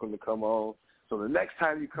more than welcome to come on. So the next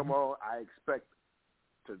time you come on, I expect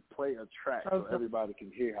to play a track so everybody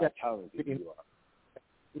can hear how talented you are.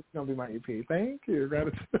 It's going to be my EP. Thank you.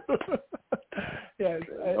 Gratitude. Yes,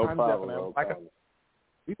 no I'm problem. definitely.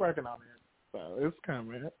 We're working on it, so it's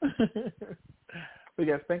coming. But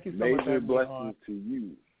yes, thank you so much. Major blessings to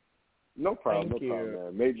you. No problem. Thank you.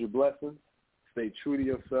 Man. Major blessings. Stay true to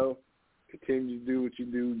yourself. Continue to do what you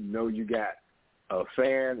do. You know you got a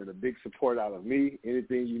fan and a big support out of me.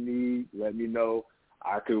 Anything you need, let me know.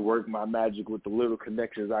 I could work my magic with the little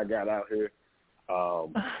connections I got out here.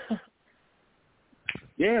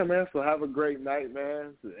 Yeah, man, so have a great night,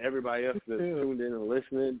 man. To everybody else that's tuned in and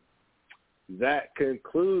listening, that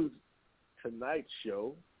concludes tonight's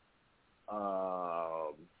show.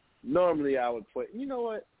 Normally I would play, you know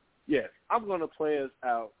what? Yes, I'm going to play us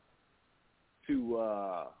out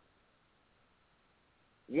to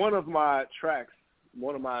one of my tracks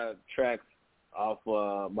off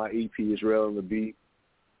my EP, Is Rail on the Beat.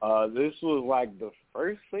 This was like the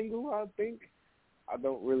first single, I think. I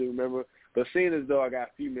don't really remember. But seeing as though I got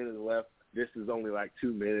a few minutes left, this is only like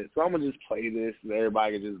 2 minutes. So I'm going to just play this and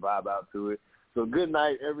everybody can just vibe out to it. So good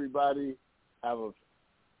night, everybody. Have a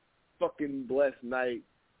fucking blessed night.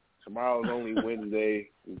 Tomorrow's only Wednesday.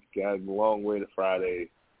 We've got a long way to Friday.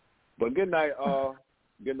 But good night, all.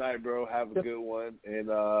 Good night, bro. Have a good one. And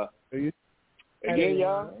again,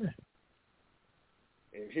 y'all,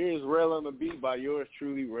 And here's Rell on the Beat by yours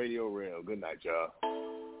truly, RadioRell. Good night, y'all.